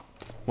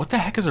 What the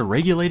heck is a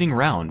regulating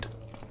round?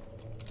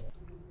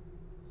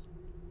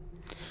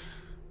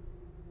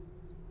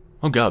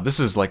 Oh god, this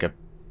is like a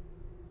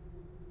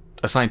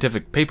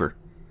scientific paper.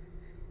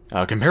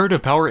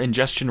 Comparative power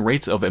ingestion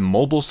rates of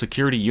immobile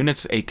security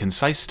units, a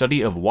concise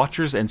study of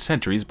watchers and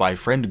sentries by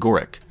friend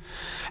Garrett.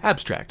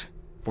 Abstract.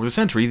 For the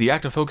sentry, the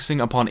act of focusing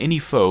upon any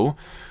foe,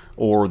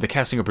 or the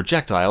casting of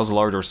projectiles,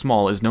 large or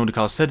small, is known to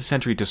cause said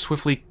sentry to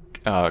swiftly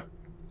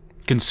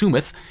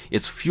consumeth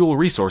its fuel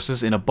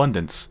resources in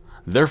abundance.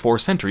 Therefore,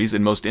 sentries,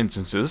 in most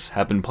instances,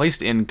 have been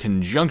placed in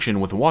conjunction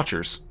with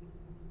watchers.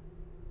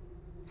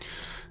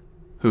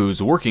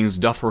 whose workings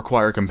doth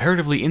require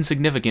comparatively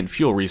insignificant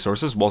fuel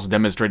resources whilst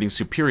demonstrating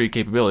superior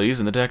capabilities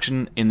in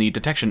the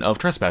detection of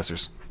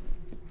trespassers.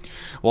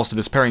 Whilst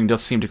this pairing doth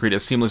seem to create a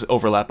seamless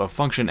overlap of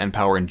function and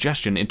power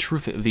ingestion, in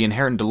truth the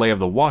inherent delay of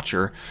the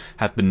Watcher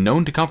hath been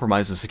known to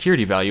compromise the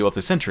security value of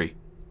the Sentry.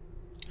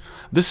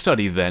 This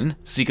study, then,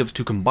 seeketh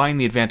to combine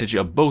the advantage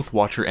of both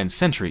Watcher and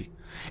Sentry,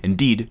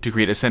 indeed, to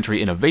create a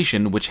Sentry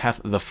innovation which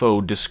hath the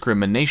foe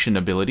discrimination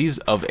abilities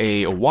of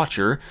a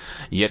Watcher,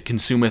 yet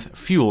consumeth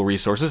fuel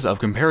resources of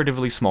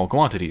comparatively small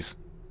quantities.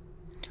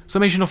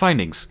 Summation of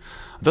findings.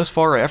 Thus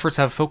far, our efforts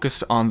have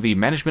focused on the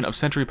management of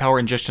Sentry power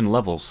ingestion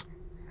levels.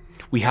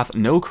 We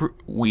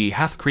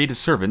hath created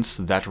servants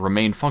that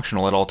remain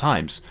functional at all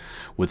times,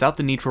 without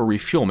the need for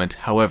refuelment.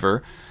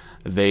 However,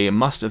 they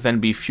must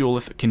then be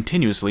fueled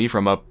continuously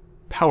from a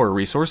power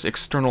resource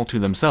external to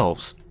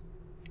themselves.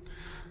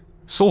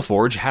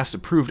 Soulforge has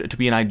proved to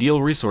be an ideal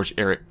research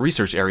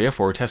area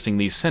for testing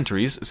these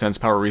sentries, since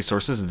power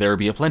resources there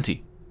be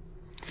aplenty.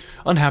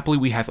 Unhappily,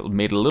 we have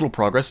made little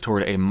progress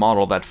toward a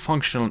model that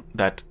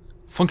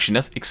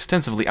functioneth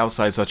extensively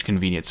outside such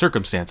convenient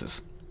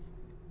circumstances.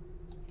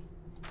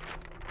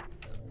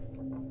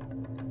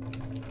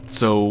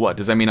 So what,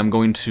 does that mean I'm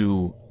going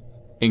to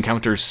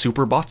encounter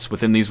superbots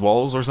within these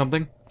walls or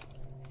something?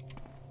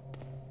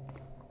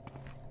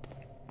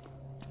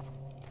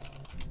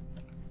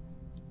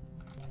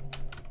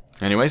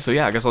 Anyway, so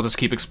yeah, I guess I'll just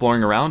keep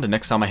exploring around, and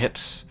next time I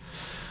hit,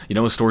 you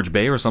know, a storage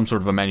bay or some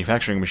sort of a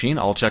manufacturing machine,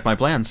 I'll check my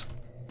plans.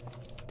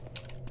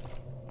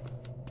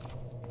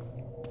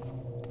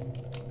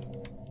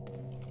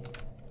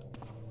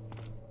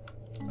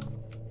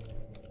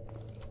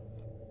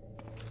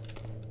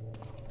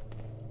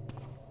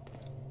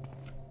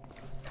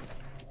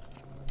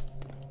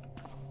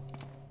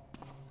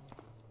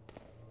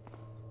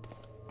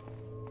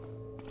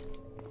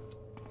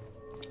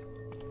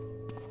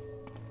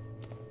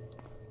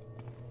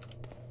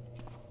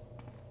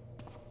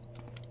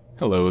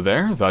 Hello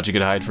there. Thought you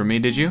could hide from me,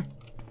 did you?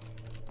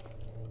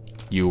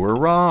 You were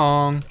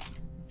wrong.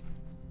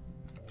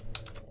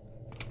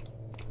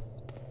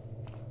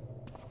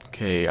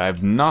 Okay,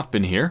 I've not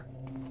been here.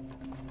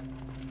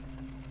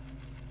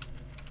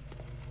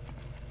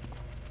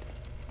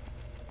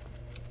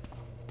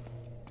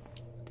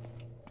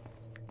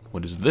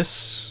 What is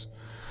this?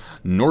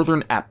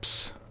 Northern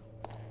Apps.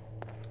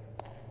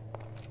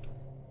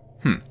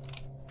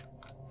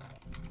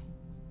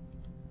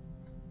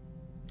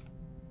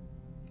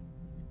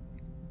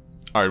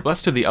 Alright,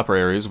 west to the upper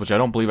areas, which I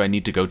don't believe I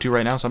need to go to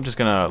right now, so I'm just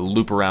gonna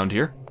loop around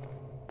here.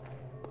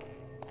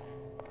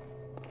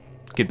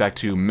 Get back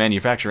to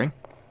manufacturing.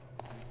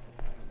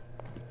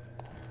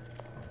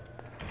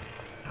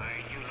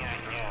 I do not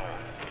know.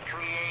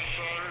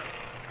 Creation.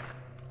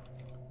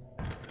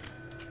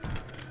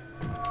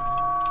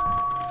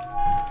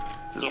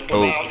 Look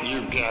about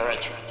you,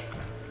 Garrett.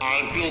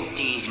 I built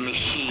these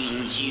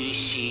machines you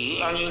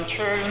see, and in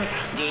turn,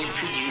 they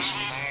produced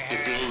the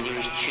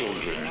builder's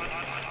children.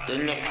 The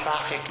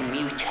necrotic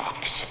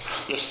mutox,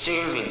 the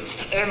servants,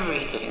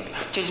 everything.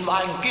 'Tis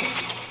my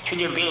gift to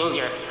the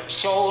builder,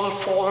 Soul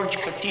Forge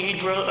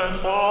Cathedral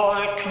and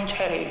all it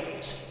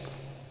contains.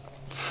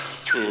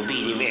 'Twill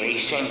be the very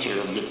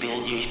center of the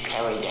builder's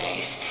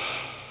paradise.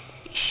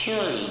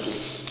 Surely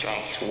this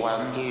strikes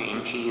wonder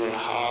into your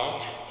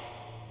heart.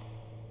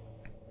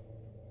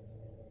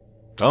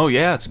 Oh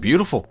yeah, it's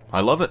beautiful. I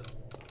love it.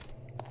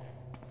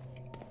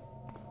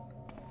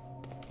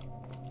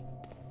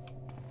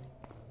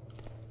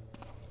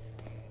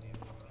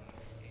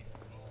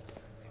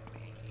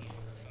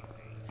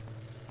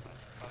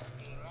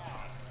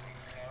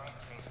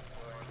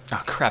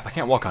 Oh crap, I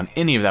can't walk on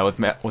any of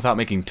that without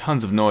making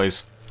tons of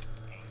noise.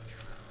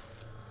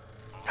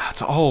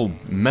 It's all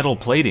metal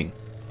plating.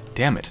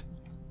 Damn it.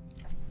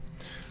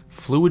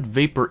 Fluid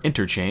vapor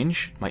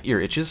interchange. My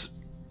ear itches.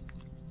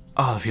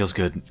 Oh, that feels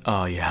good.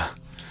 Oh yeah.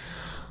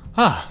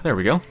 Ah, there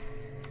we go.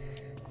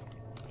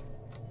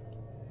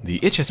 The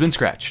itch has been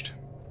scratched.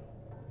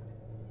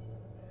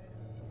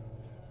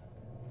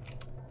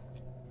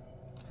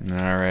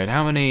 Alright,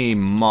 how many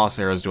moss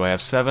arrows do I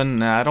have? 7?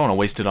 Nah, I don't want to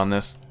waste it on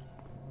this.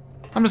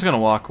 I'm just gonna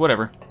walk,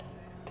 whatever.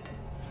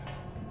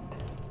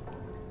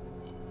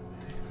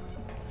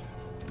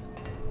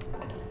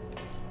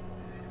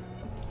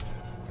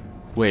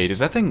 Wait, is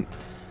that thing...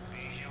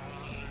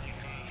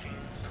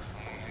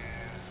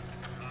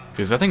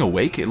 Is that thing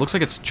awake? It looks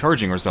like it's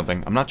charging or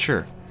something. I'm not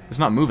sure. It's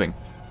not moving.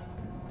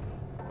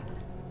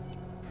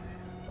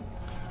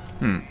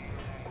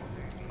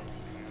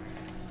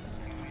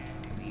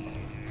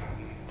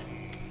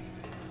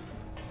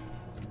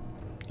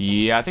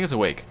 Yeah, I think it's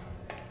awake.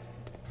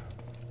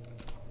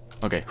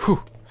 Okay,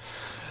 whew.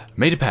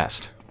 Made it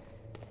past.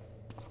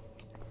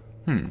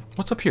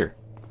 What's up here?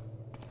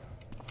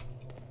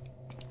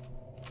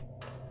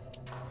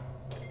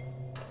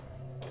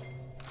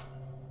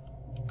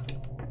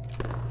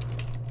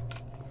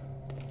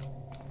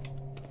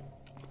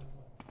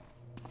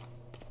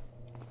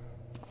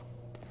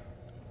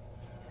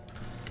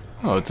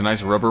 Oh, it's a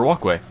nice rubber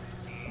walkway.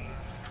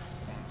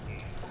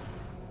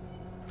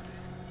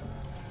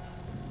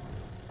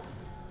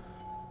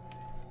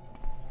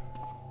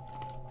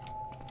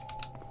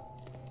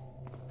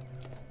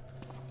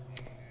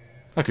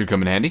 That could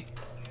come in handy.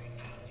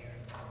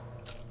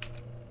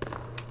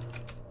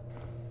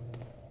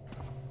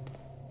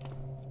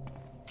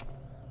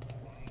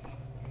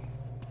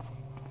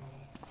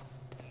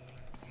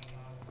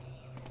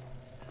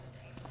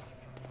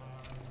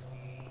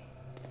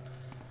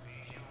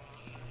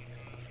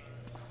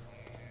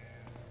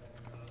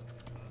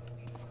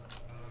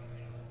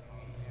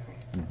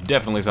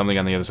 Definitely something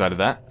on the other side of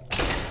that.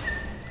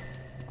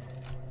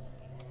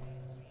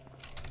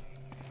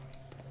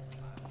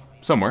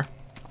 Somewhere.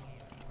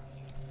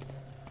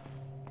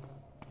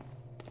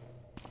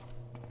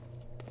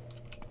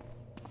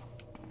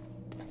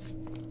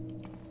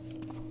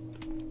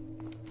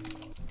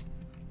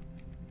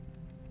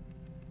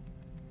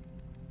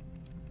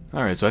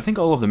 Alright, so I think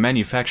all of the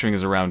manufacturing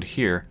is around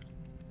here.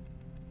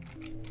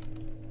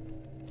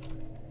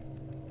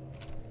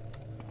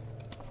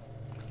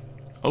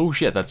 Oh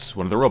shit, that's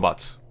one of the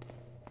robots.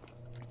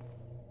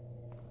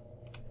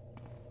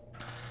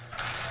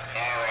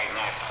 Alright,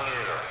 not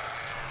clear.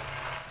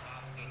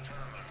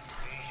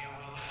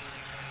 Determined.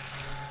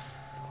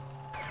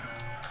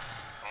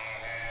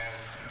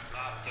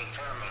 Not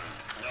determined.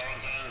 No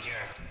danger.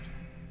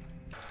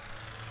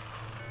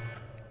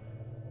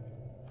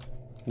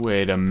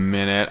 Wait a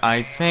minute,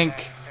 I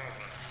think...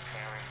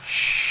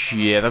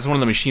 Shit, that's one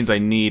of the machines I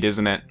need,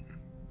 isn't it?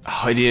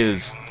 Oh, it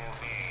is.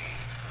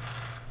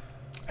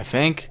 I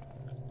think.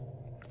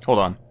 Hold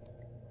on.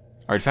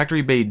 Alright,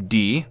 Factory Bay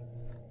D.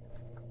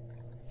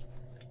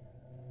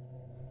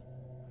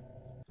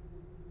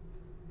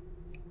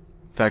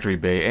 Factory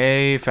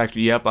Bay A.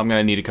 Factory. Yep, I'm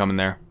gonna need to come in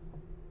there.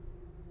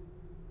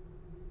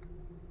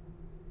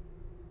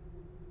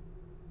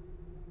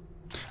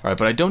 Alright,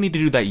 but I don't need to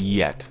do that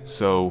yet,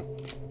 so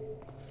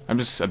I'm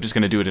just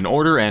gonna do it in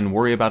order and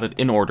worry about it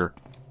in order.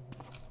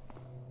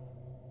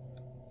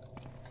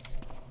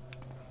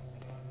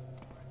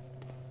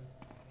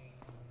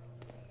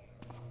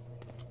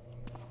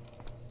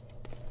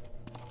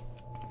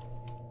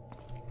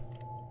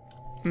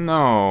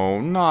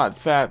 No,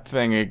 not that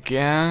thing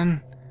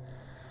again.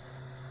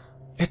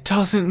 It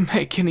doesn't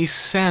make any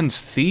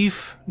sense,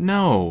 thief.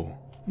 No.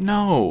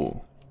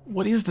 No.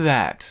 What is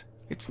that?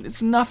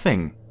 It's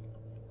nothing.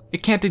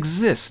 It can't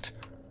exist.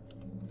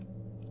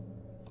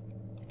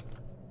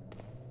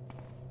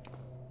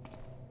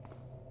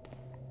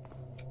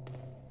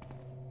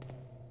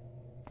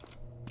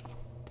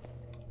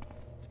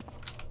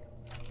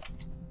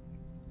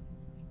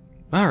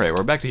 Alright,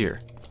 we're back to here.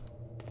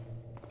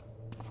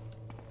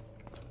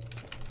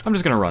 I'm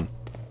just gonna run.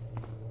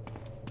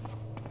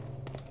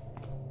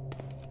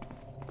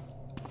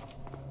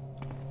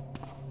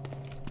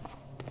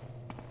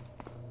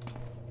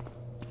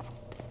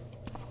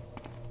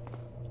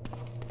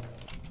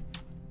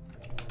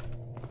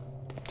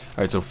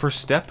 Alright, so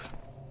first step.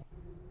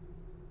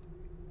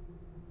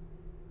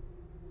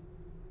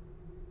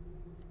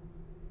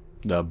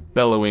 The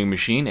bellowing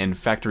machine in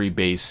Factory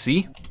Bay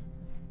C.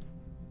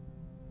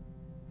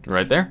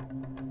 Right there.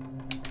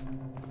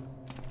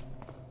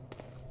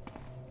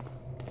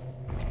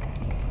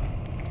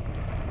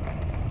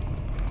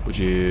 Which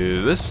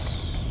is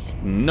this?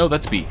 No,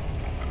 that's B.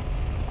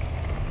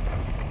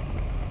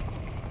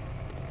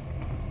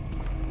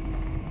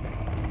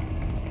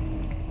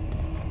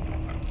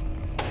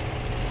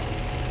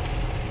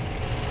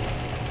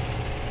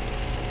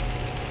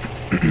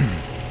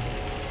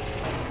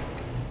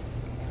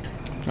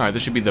 Alright,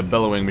 this should be the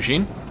bellowing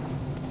machine.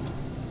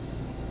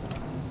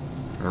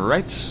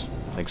 Right,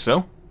 I think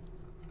so.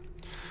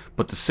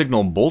 Put the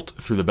signal bolt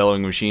through the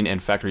bellowing machine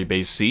and Factory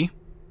Bay C.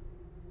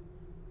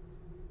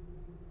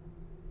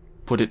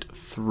 Put it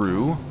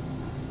through.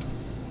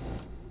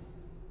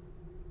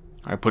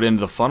 I put into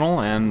the funnel,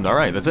 and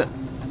alright, that's it.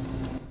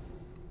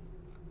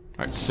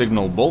 Alright,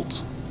 signal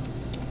bolt.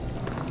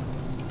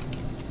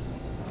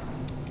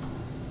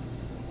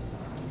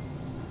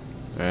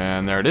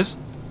 And there it is.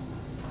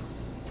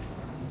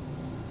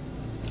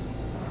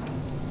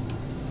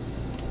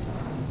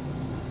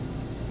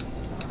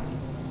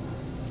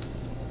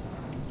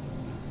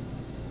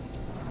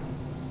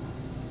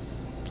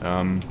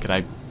 Can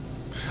I...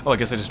 Oh, I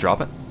guess I just drop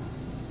it.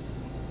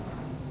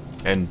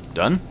 And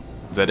done?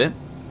 Is that it?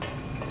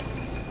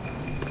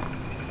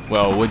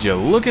 Well, would you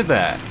look at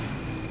that?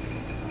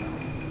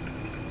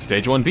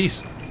 Stage 1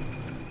 piece.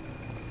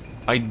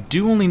 I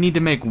do only need to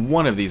make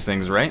one of these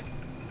things, right?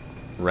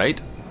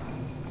 Right?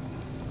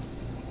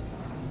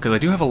 Because I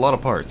do have a lot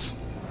of parts.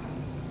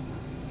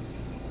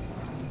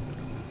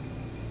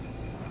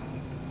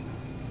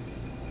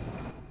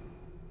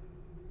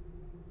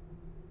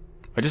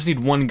 I just need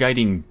one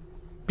guiding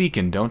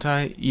beacon, don't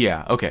I?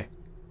 Yeah, okay.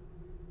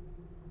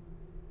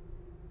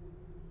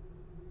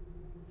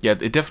 Yeah,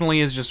 it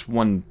definitely is just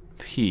one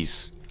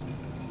piece.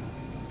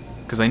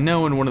 Because I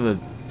know in one of the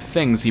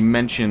things he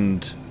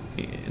mentioned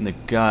in the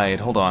guide...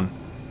 Hold on.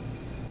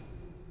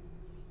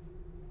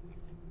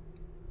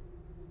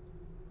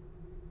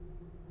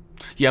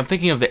 Yeah, I'm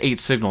thinking of the 8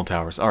 signal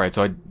towers. Alright,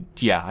 so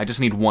I just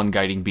need one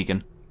guiding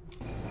beacon.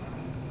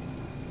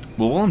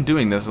 Well, while I'm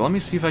doing this, let me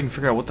see if I can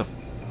figure out what the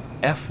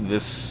F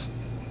this...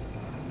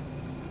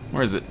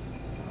 Where is it?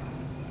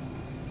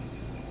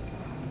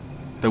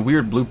 The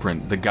weird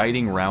blueprint. The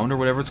guiding round or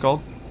whatever it's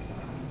called.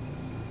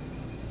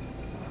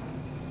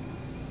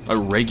 A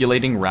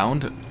regulating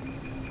round?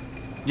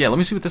 Yeah, let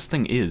me see what this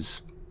thing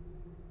is.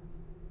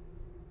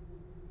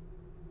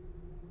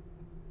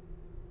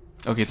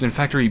 Okay, it's in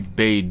Factory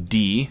Bay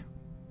D,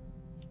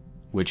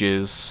 which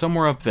is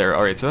somewhere up there.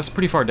 Alright, so that's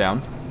pretty far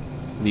down.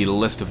 The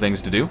list of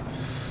things to do.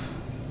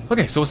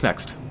 Okay, so what's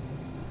next?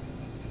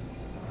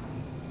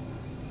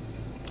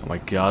 Oh my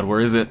god, where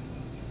is it?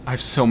 I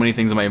have so many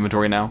things in my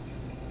inventory now.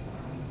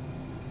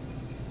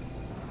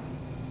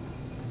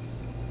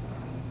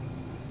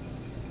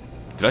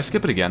 Did I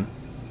skip it again?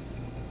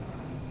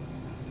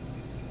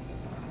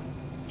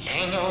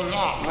 I know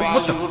not Wait, why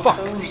what the you fuck?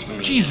 oppose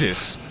me.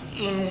 Jesus!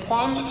 In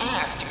one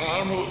act,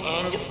 I will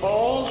end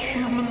all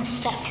human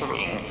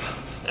suffering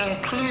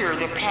and clear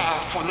the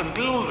path for the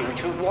Builder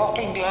to walk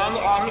again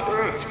on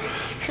Earth.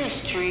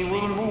 History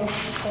will move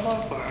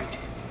forward.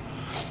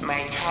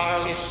 My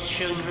tireless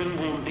children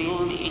will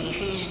build in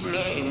his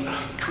name,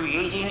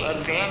 creating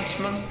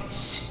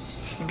advancements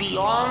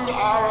beyond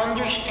our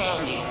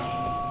understanding.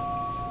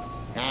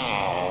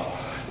 Now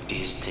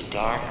is the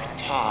dark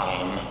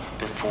time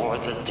before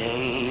the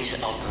days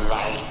of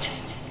light.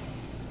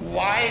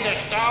 Why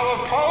dost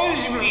thou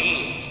oppose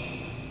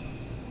me?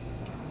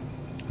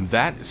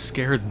 That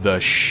scared the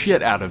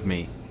shit out of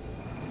me.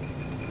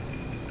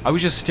 I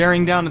was just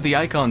staring down at the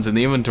icons in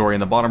the inventory in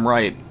the bottom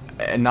right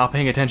and not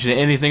paying attention to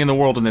anything in the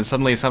world, and then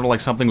suddenly it sounded like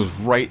something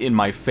was right in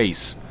my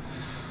face.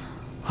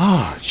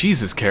 Oh,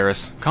 Jesus,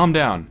 Karis. Calm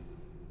down.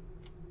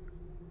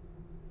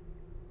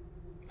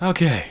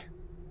 Okay.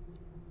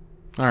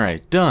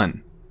 Alright,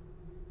 done.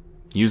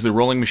 Use the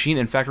rolling machine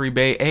in Factory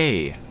Bay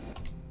A.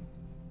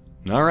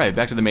 Alright,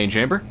 back to the main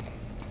chamber.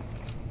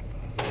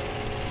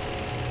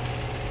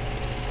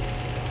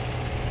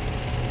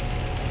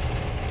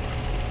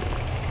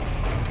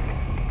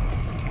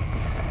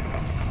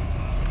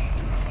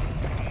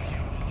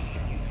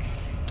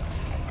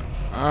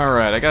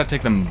 Alright, I gotta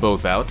take them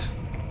both out.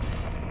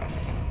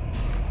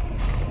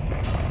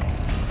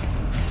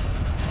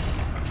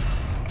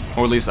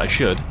 Or at least I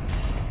should.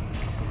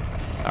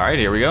 Alright,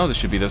 here we go. This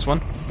should be this one.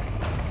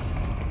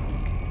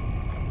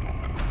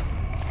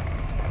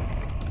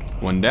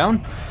 One down,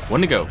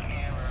 one to go.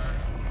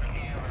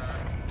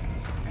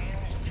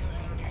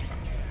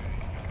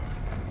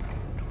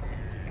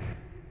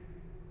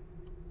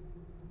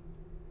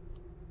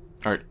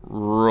 Alright,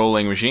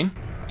 rolling machine.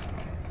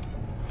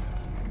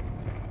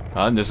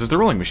 And this is the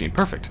rolling machine.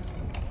 Perfect.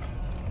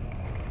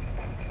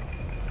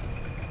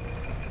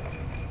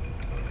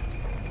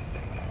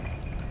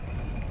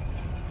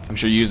 I'm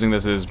sure using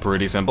this is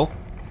pretty simple.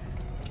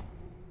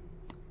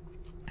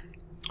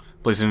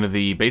 Place it into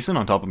the basin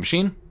on top of the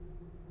machine.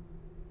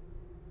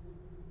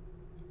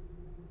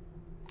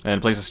 And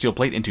place a steel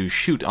plate into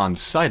chute on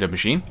side of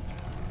machine.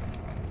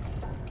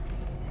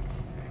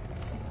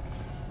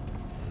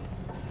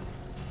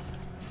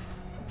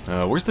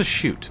 Where's the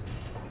chute?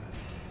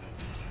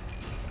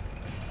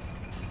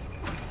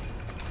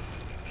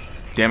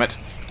 Damn it.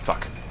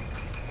 Fuck.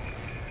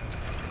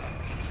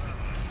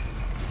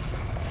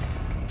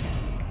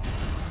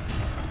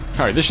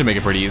 Alright, this should make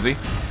it pretty easy.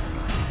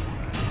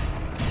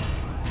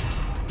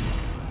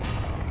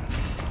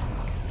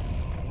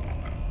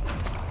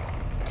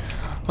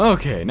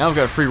 Okay, now we've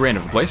got a free reign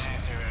of the place.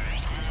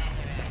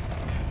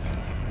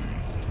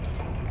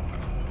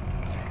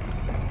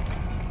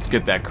 Let's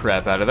get that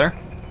crap out of there.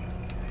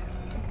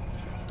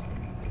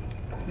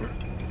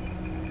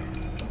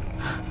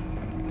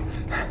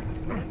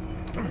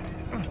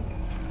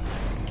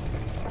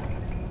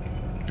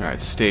 Alright,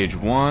 stage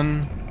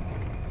one.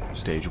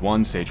 Stage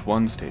one, stage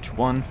one, stage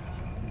one.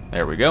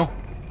 There we go.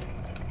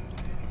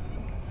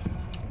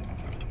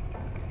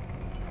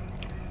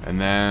 And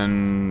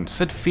then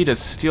said feed a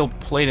steel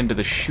plate into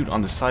the chute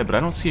on the side, but I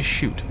don't see a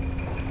chute.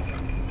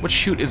 What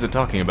chute is it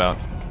talking about?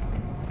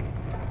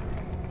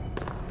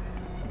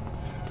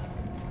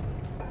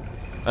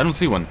 I don't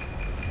see one.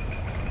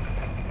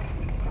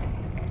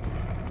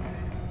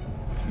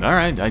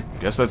 Alright, I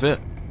guess that's it.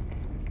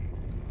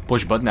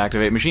 Push button to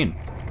activate machine.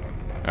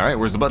 Alright,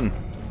 where's the button?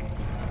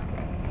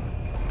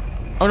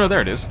 Oh no,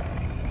 there it is.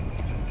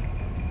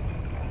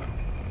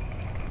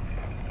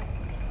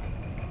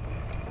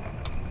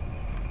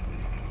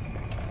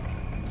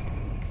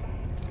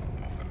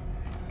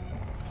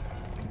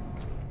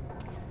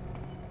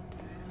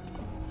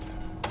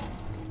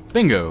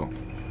 Bingo.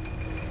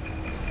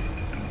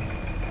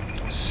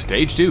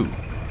 Stage 2.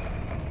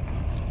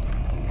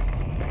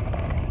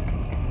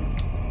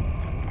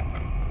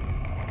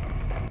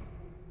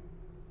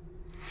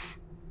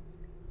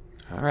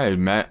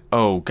 Alright,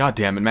 oh, god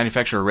damn it,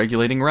 manufacture a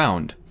regulating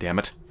round. Damn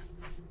it.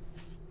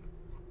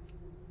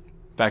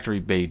 Factory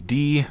Bay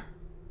D.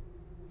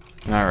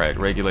 Alright,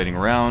 regulating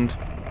round.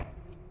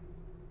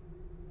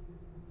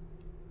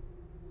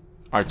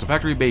 Alright, so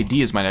Factory Bay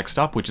D is my next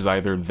stop, which is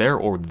either there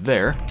or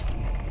there.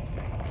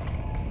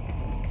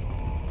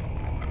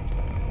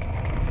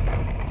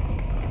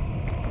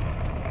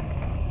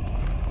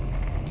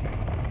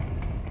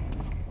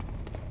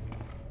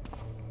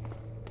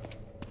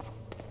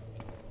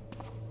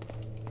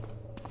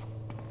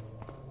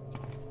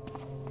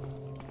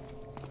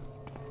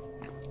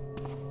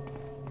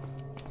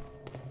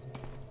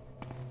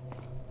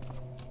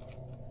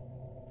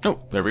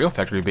 There we go,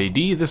 Factory Bay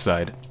D, this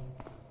side.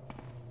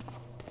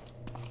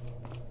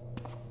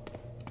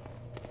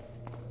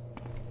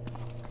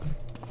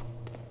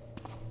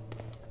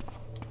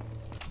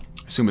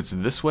 Assume it's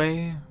this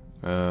way.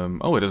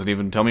 Oh, it doesn't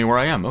even tell me where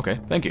I am. Okay,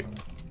 thank you.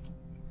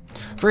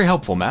 Very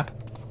helpful map.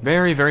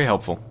 Very, very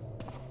helpful.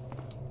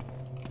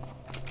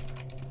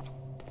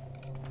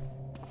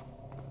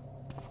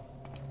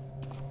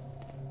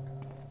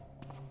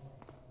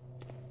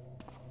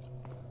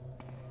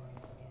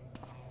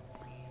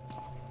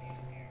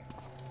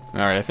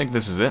 Alright, I think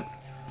this is it.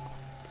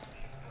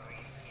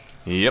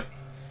 Yep.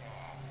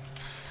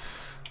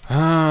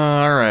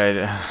 Alright.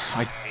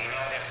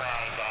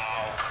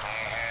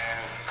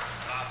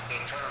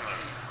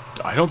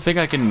 I don't think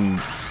I can...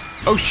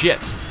 Oh, shit!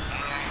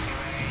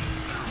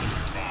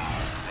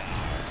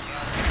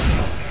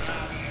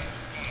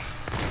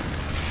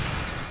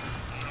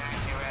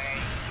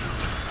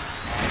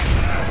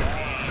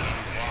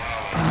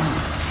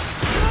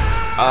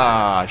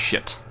 Ah,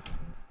 shit.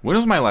 When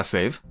was my last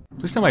save?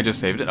 This time I just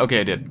saved it.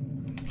 Okay, I did.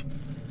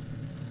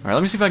 Alright,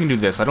 let me see if I can do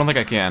this. I don't think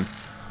I can.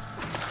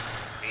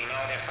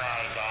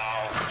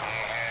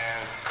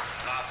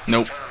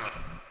 Nope.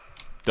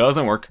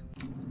 Doesn't work.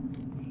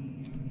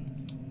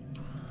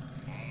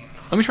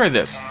 Let me try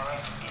this.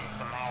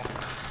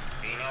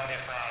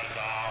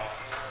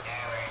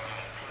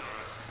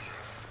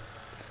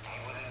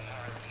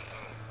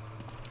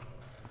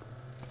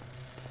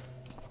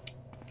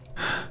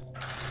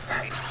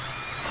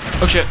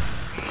 Oh shit.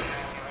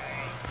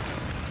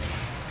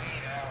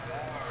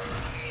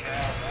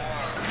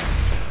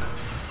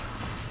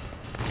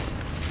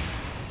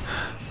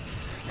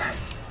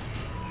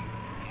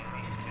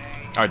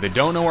 Alright, they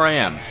don't know where I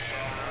am.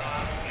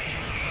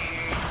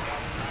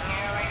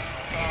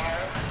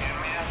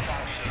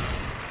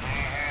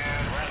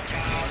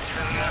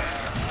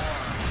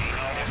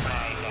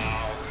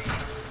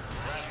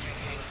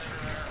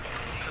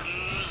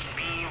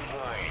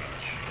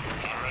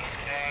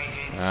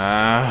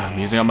 I'm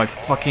using up my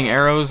fucking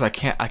arrows. I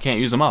can't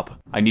use them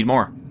up. I need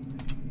more.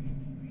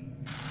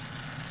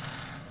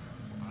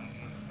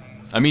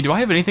 I mean, do I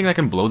have anything that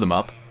can blow them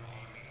up?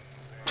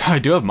 I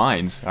do have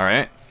mines,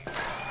 alright.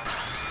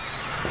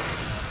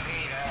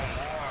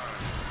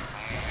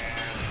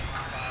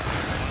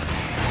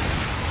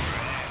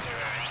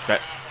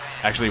 That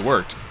actually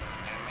worked.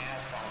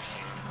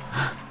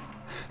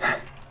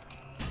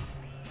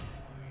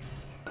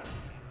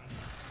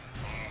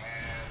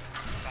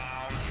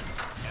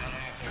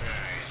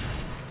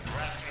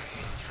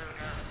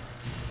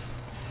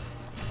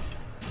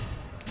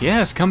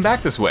 Yes, come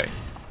back this way.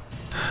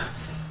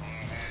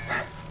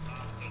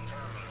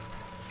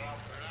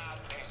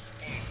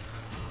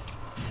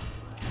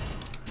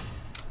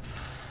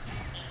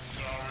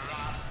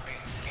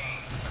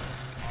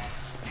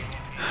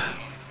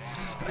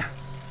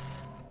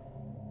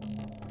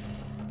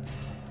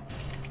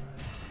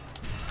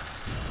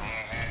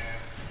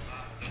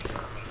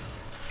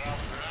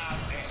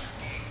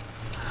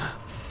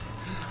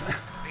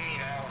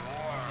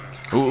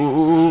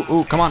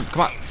 Ooh, come on.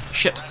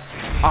 Shit.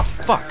 Ah,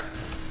 fuck.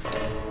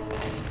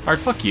 Alright,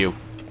 fuck you.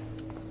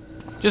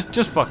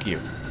 Just fuck you.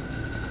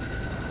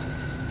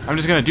 I'm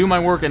just gonna do my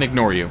work and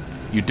ignore you.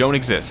 You don't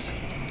exist.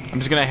 I'm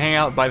just gonna hang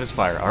out by this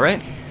fire,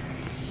 alright?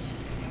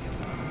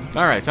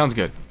 Alright, sounds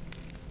good.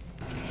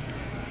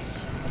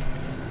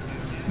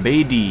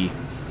 Bay D.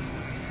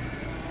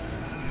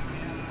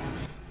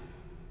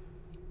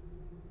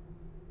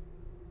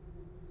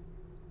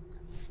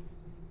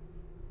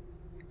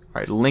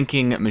 Alright,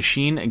 linking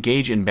machine,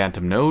 engage in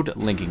Bantam node,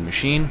 linking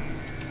machine.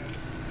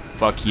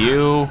 Fuck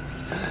you.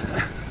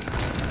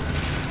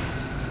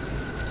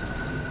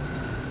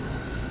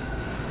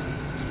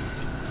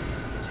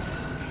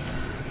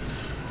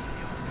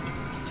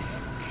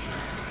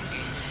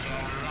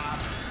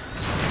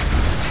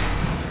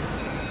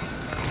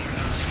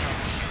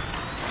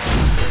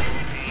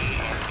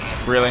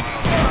 Really?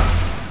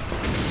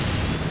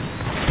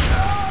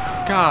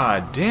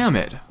 God damn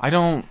it. I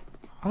don't...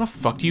 How the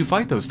fuck do you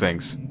fight those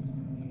things?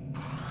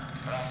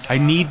 I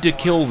need to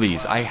kill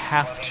these. I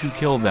have to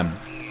kill them.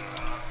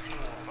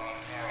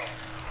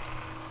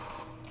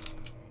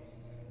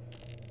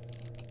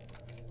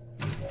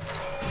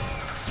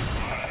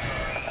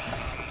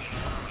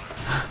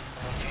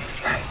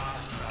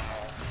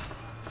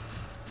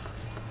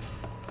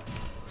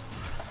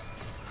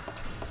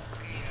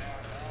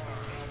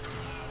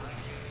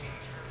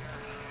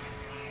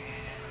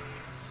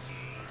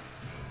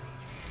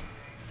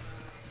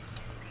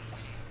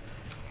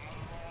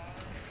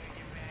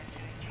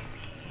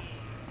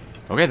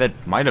 Okay,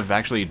 that might have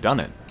actually done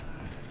it.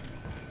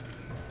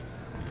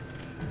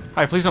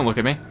 Hi, please don't look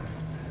at me.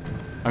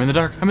 I'm in the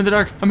dark. I'm in the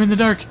dark. I'm in the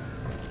dark.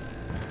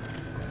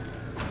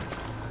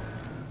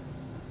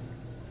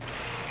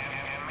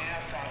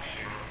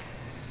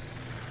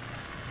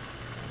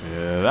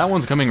 Yeah, that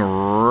one's coming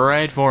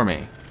right for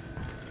me.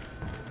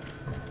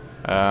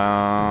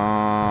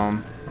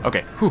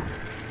 Okay. Whew.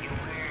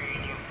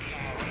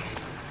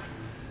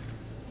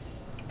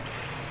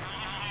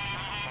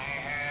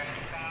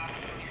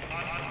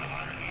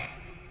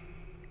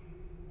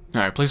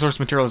 Alright, place source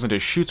materials into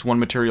chutes, 1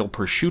 material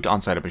per chute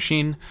on side of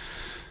machine.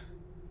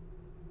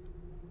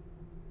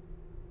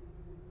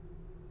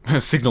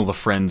 Signal the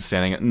friend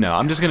standing... No,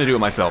 I'm just gonna do it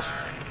myself.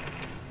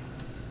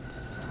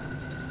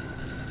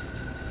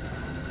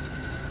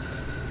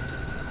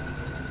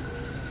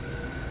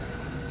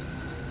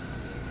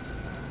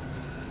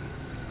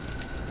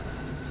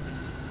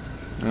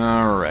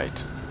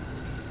 Alright.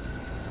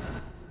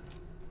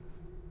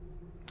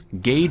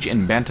 Gauge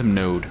and Bantam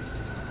node.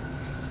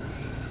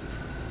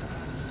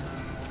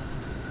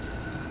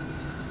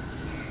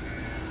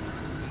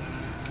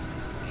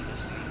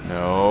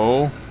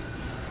 No.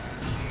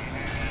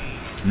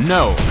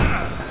 No.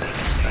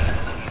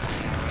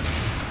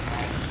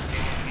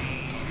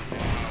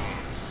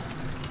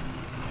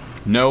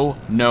 No,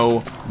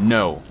 no,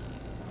 no.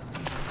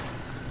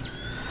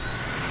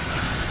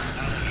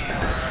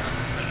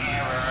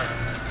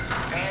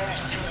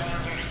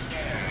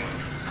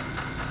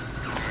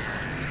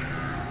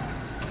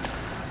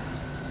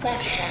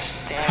 What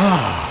hast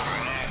thou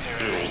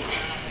built,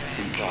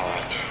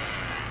 Garrett?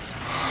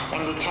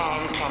 When the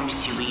time comes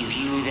to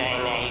review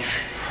thy life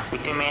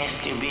with the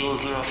master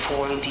builder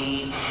afore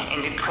thee,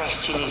 and the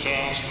question is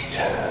asked,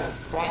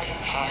 what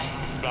hast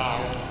thou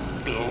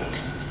built?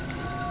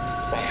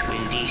 What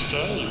will thee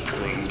say,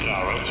 poor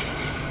Garrett?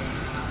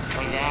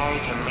 For thou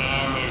art a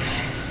man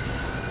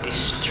of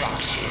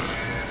destruction,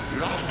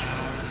 not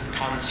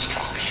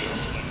construction.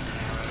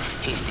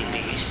 'Tis the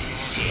biggest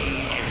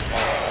sin of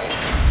all.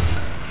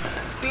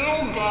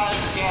 Build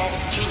thyself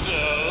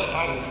today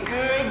a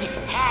good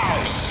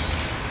house.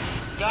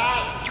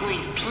 That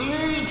would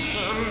please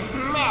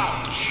him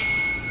much.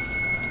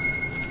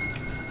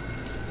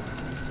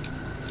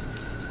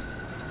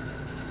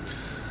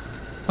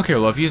 Okay,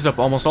 well, I've used up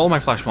almost all my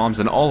flash bombs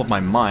and all of my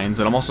mines,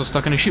 and I'm also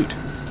stuck in a chute.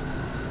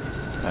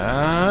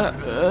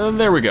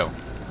 There we go.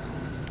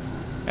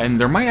 And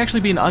there might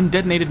actually be an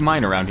undetonated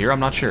mine around here, I'm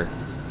not sure.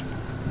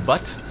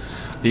 But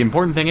the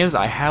important thing is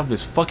I have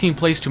this fucking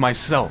place to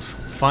myself.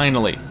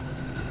 Finally.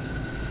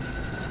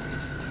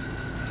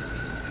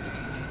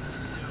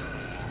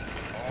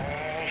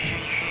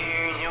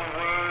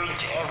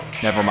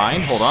 Never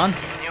mind, hold on.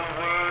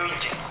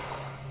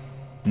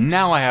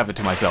 Now I have it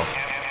to myself.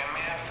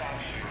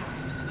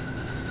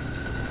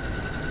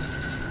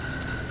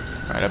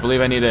 Alright, I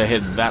believe I need to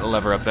hit that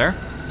lever up there.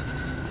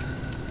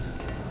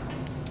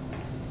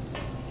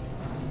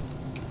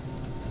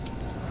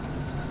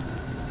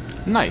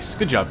 Nice,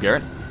 good job,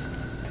 Garrett.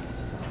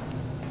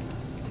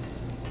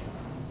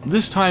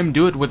 This time,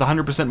 do it with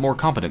 100% more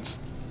competence.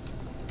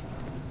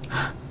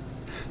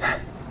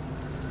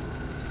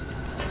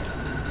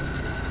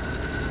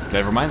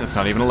 Never mind, that's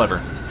not even a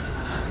lever.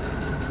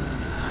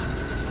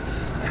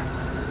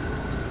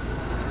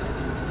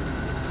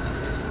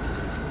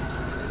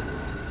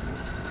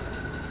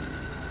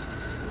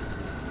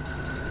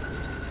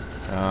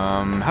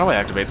 How do I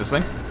activate this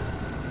thing?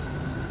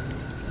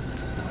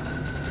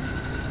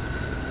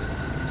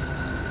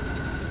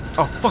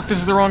 Oh, fuck, this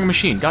is the wrong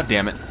machine. God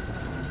damn it.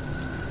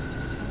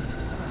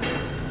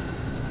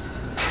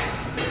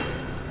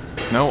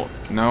 No,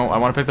 no, I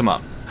want to pick them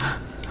up.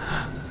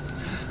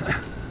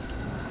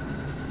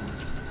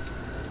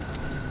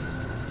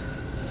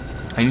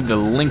 I need the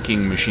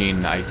linking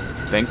machine, I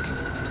think.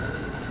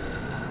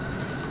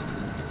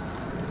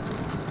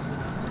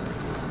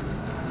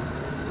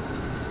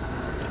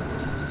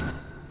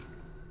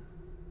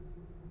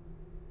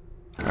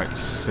 Alright,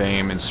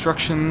 same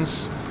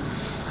instructions.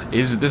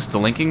 Is this the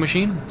linking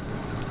machine?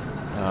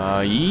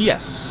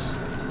 Yes.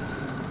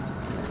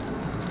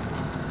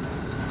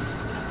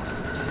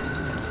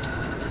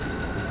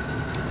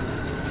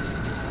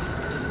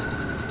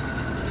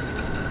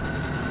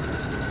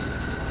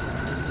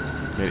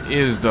 It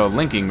is the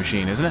linking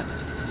machine, isn't it?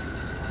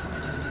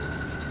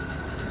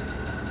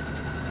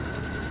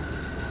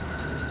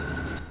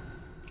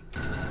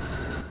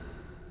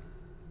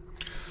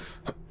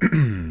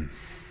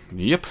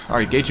 Yep.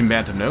 Alright, gauge and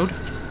bantam node.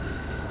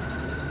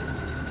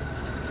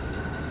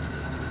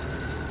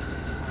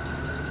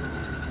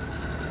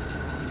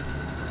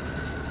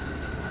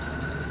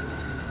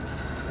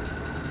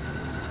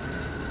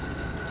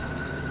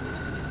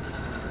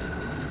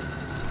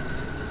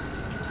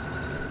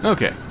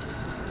 Okay.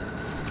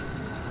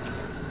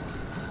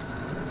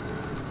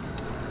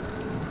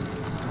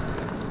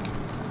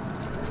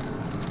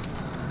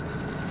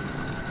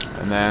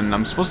 And then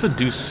I'm supposed to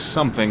do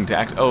something to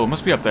act... Oh, it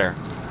must be up there.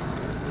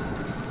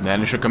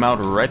 Then it should come out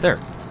right there.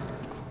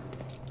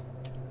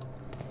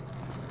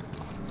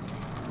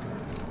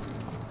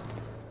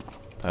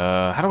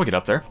 How do I get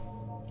up there?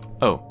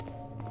 Oh.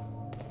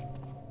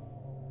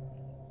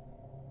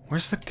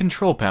 Where's the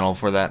control panel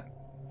for that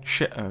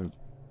shit,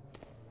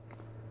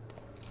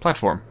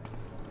 platform?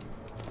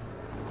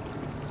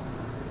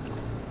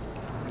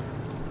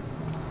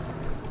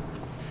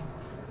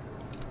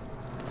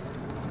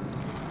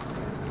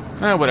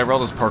 Whatever, I'll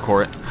just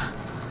parkour it.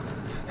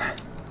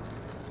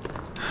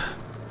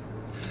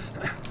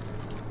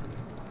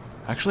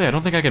 Actually, I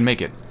don't think I can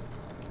make it.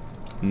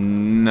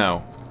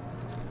 No.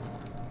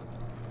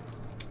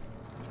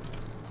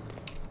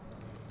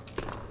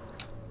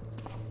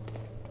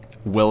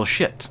 Well,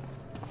 shit.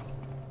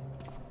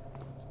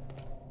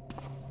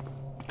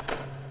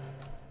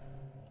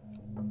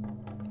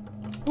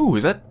 Ooh,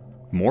 is that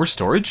more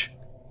storage?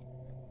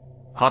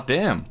 Hot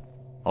damn.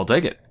 I'll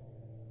take it.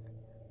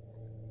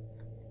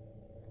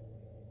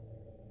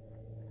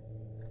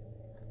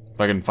 If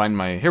I can find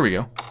my... Here we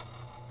go.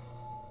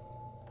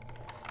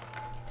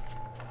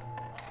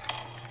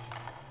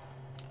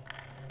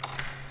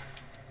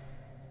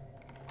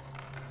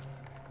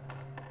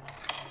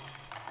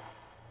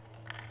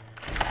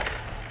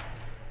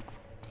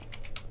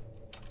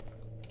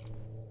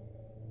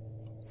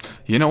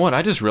 You know what?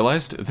 I just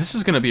realized this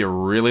is going to be a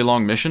really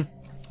long mission.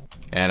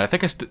 And I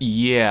think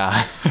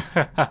yeah.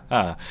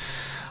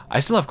 I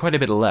still have quite a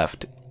bit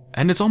left.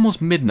 And it's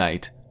almost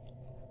midnight.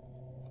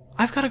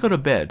 I've got to go to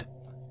bed.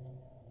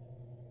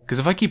 Because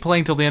if I keep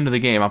playing till the end of the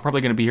game, I'm probably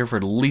going to be here for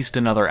at least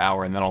another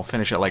hour, and then I'll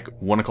finish at like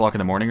 1 o'clock in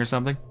the morning or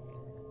something.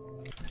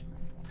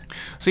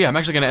 So yeah, I'm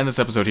actually going to end this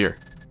episode here.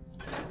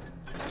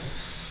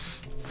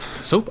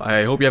 So,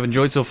 I hope you have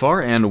enjoyed so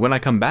far, and when I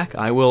come back,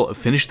 I will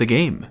finish the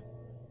game.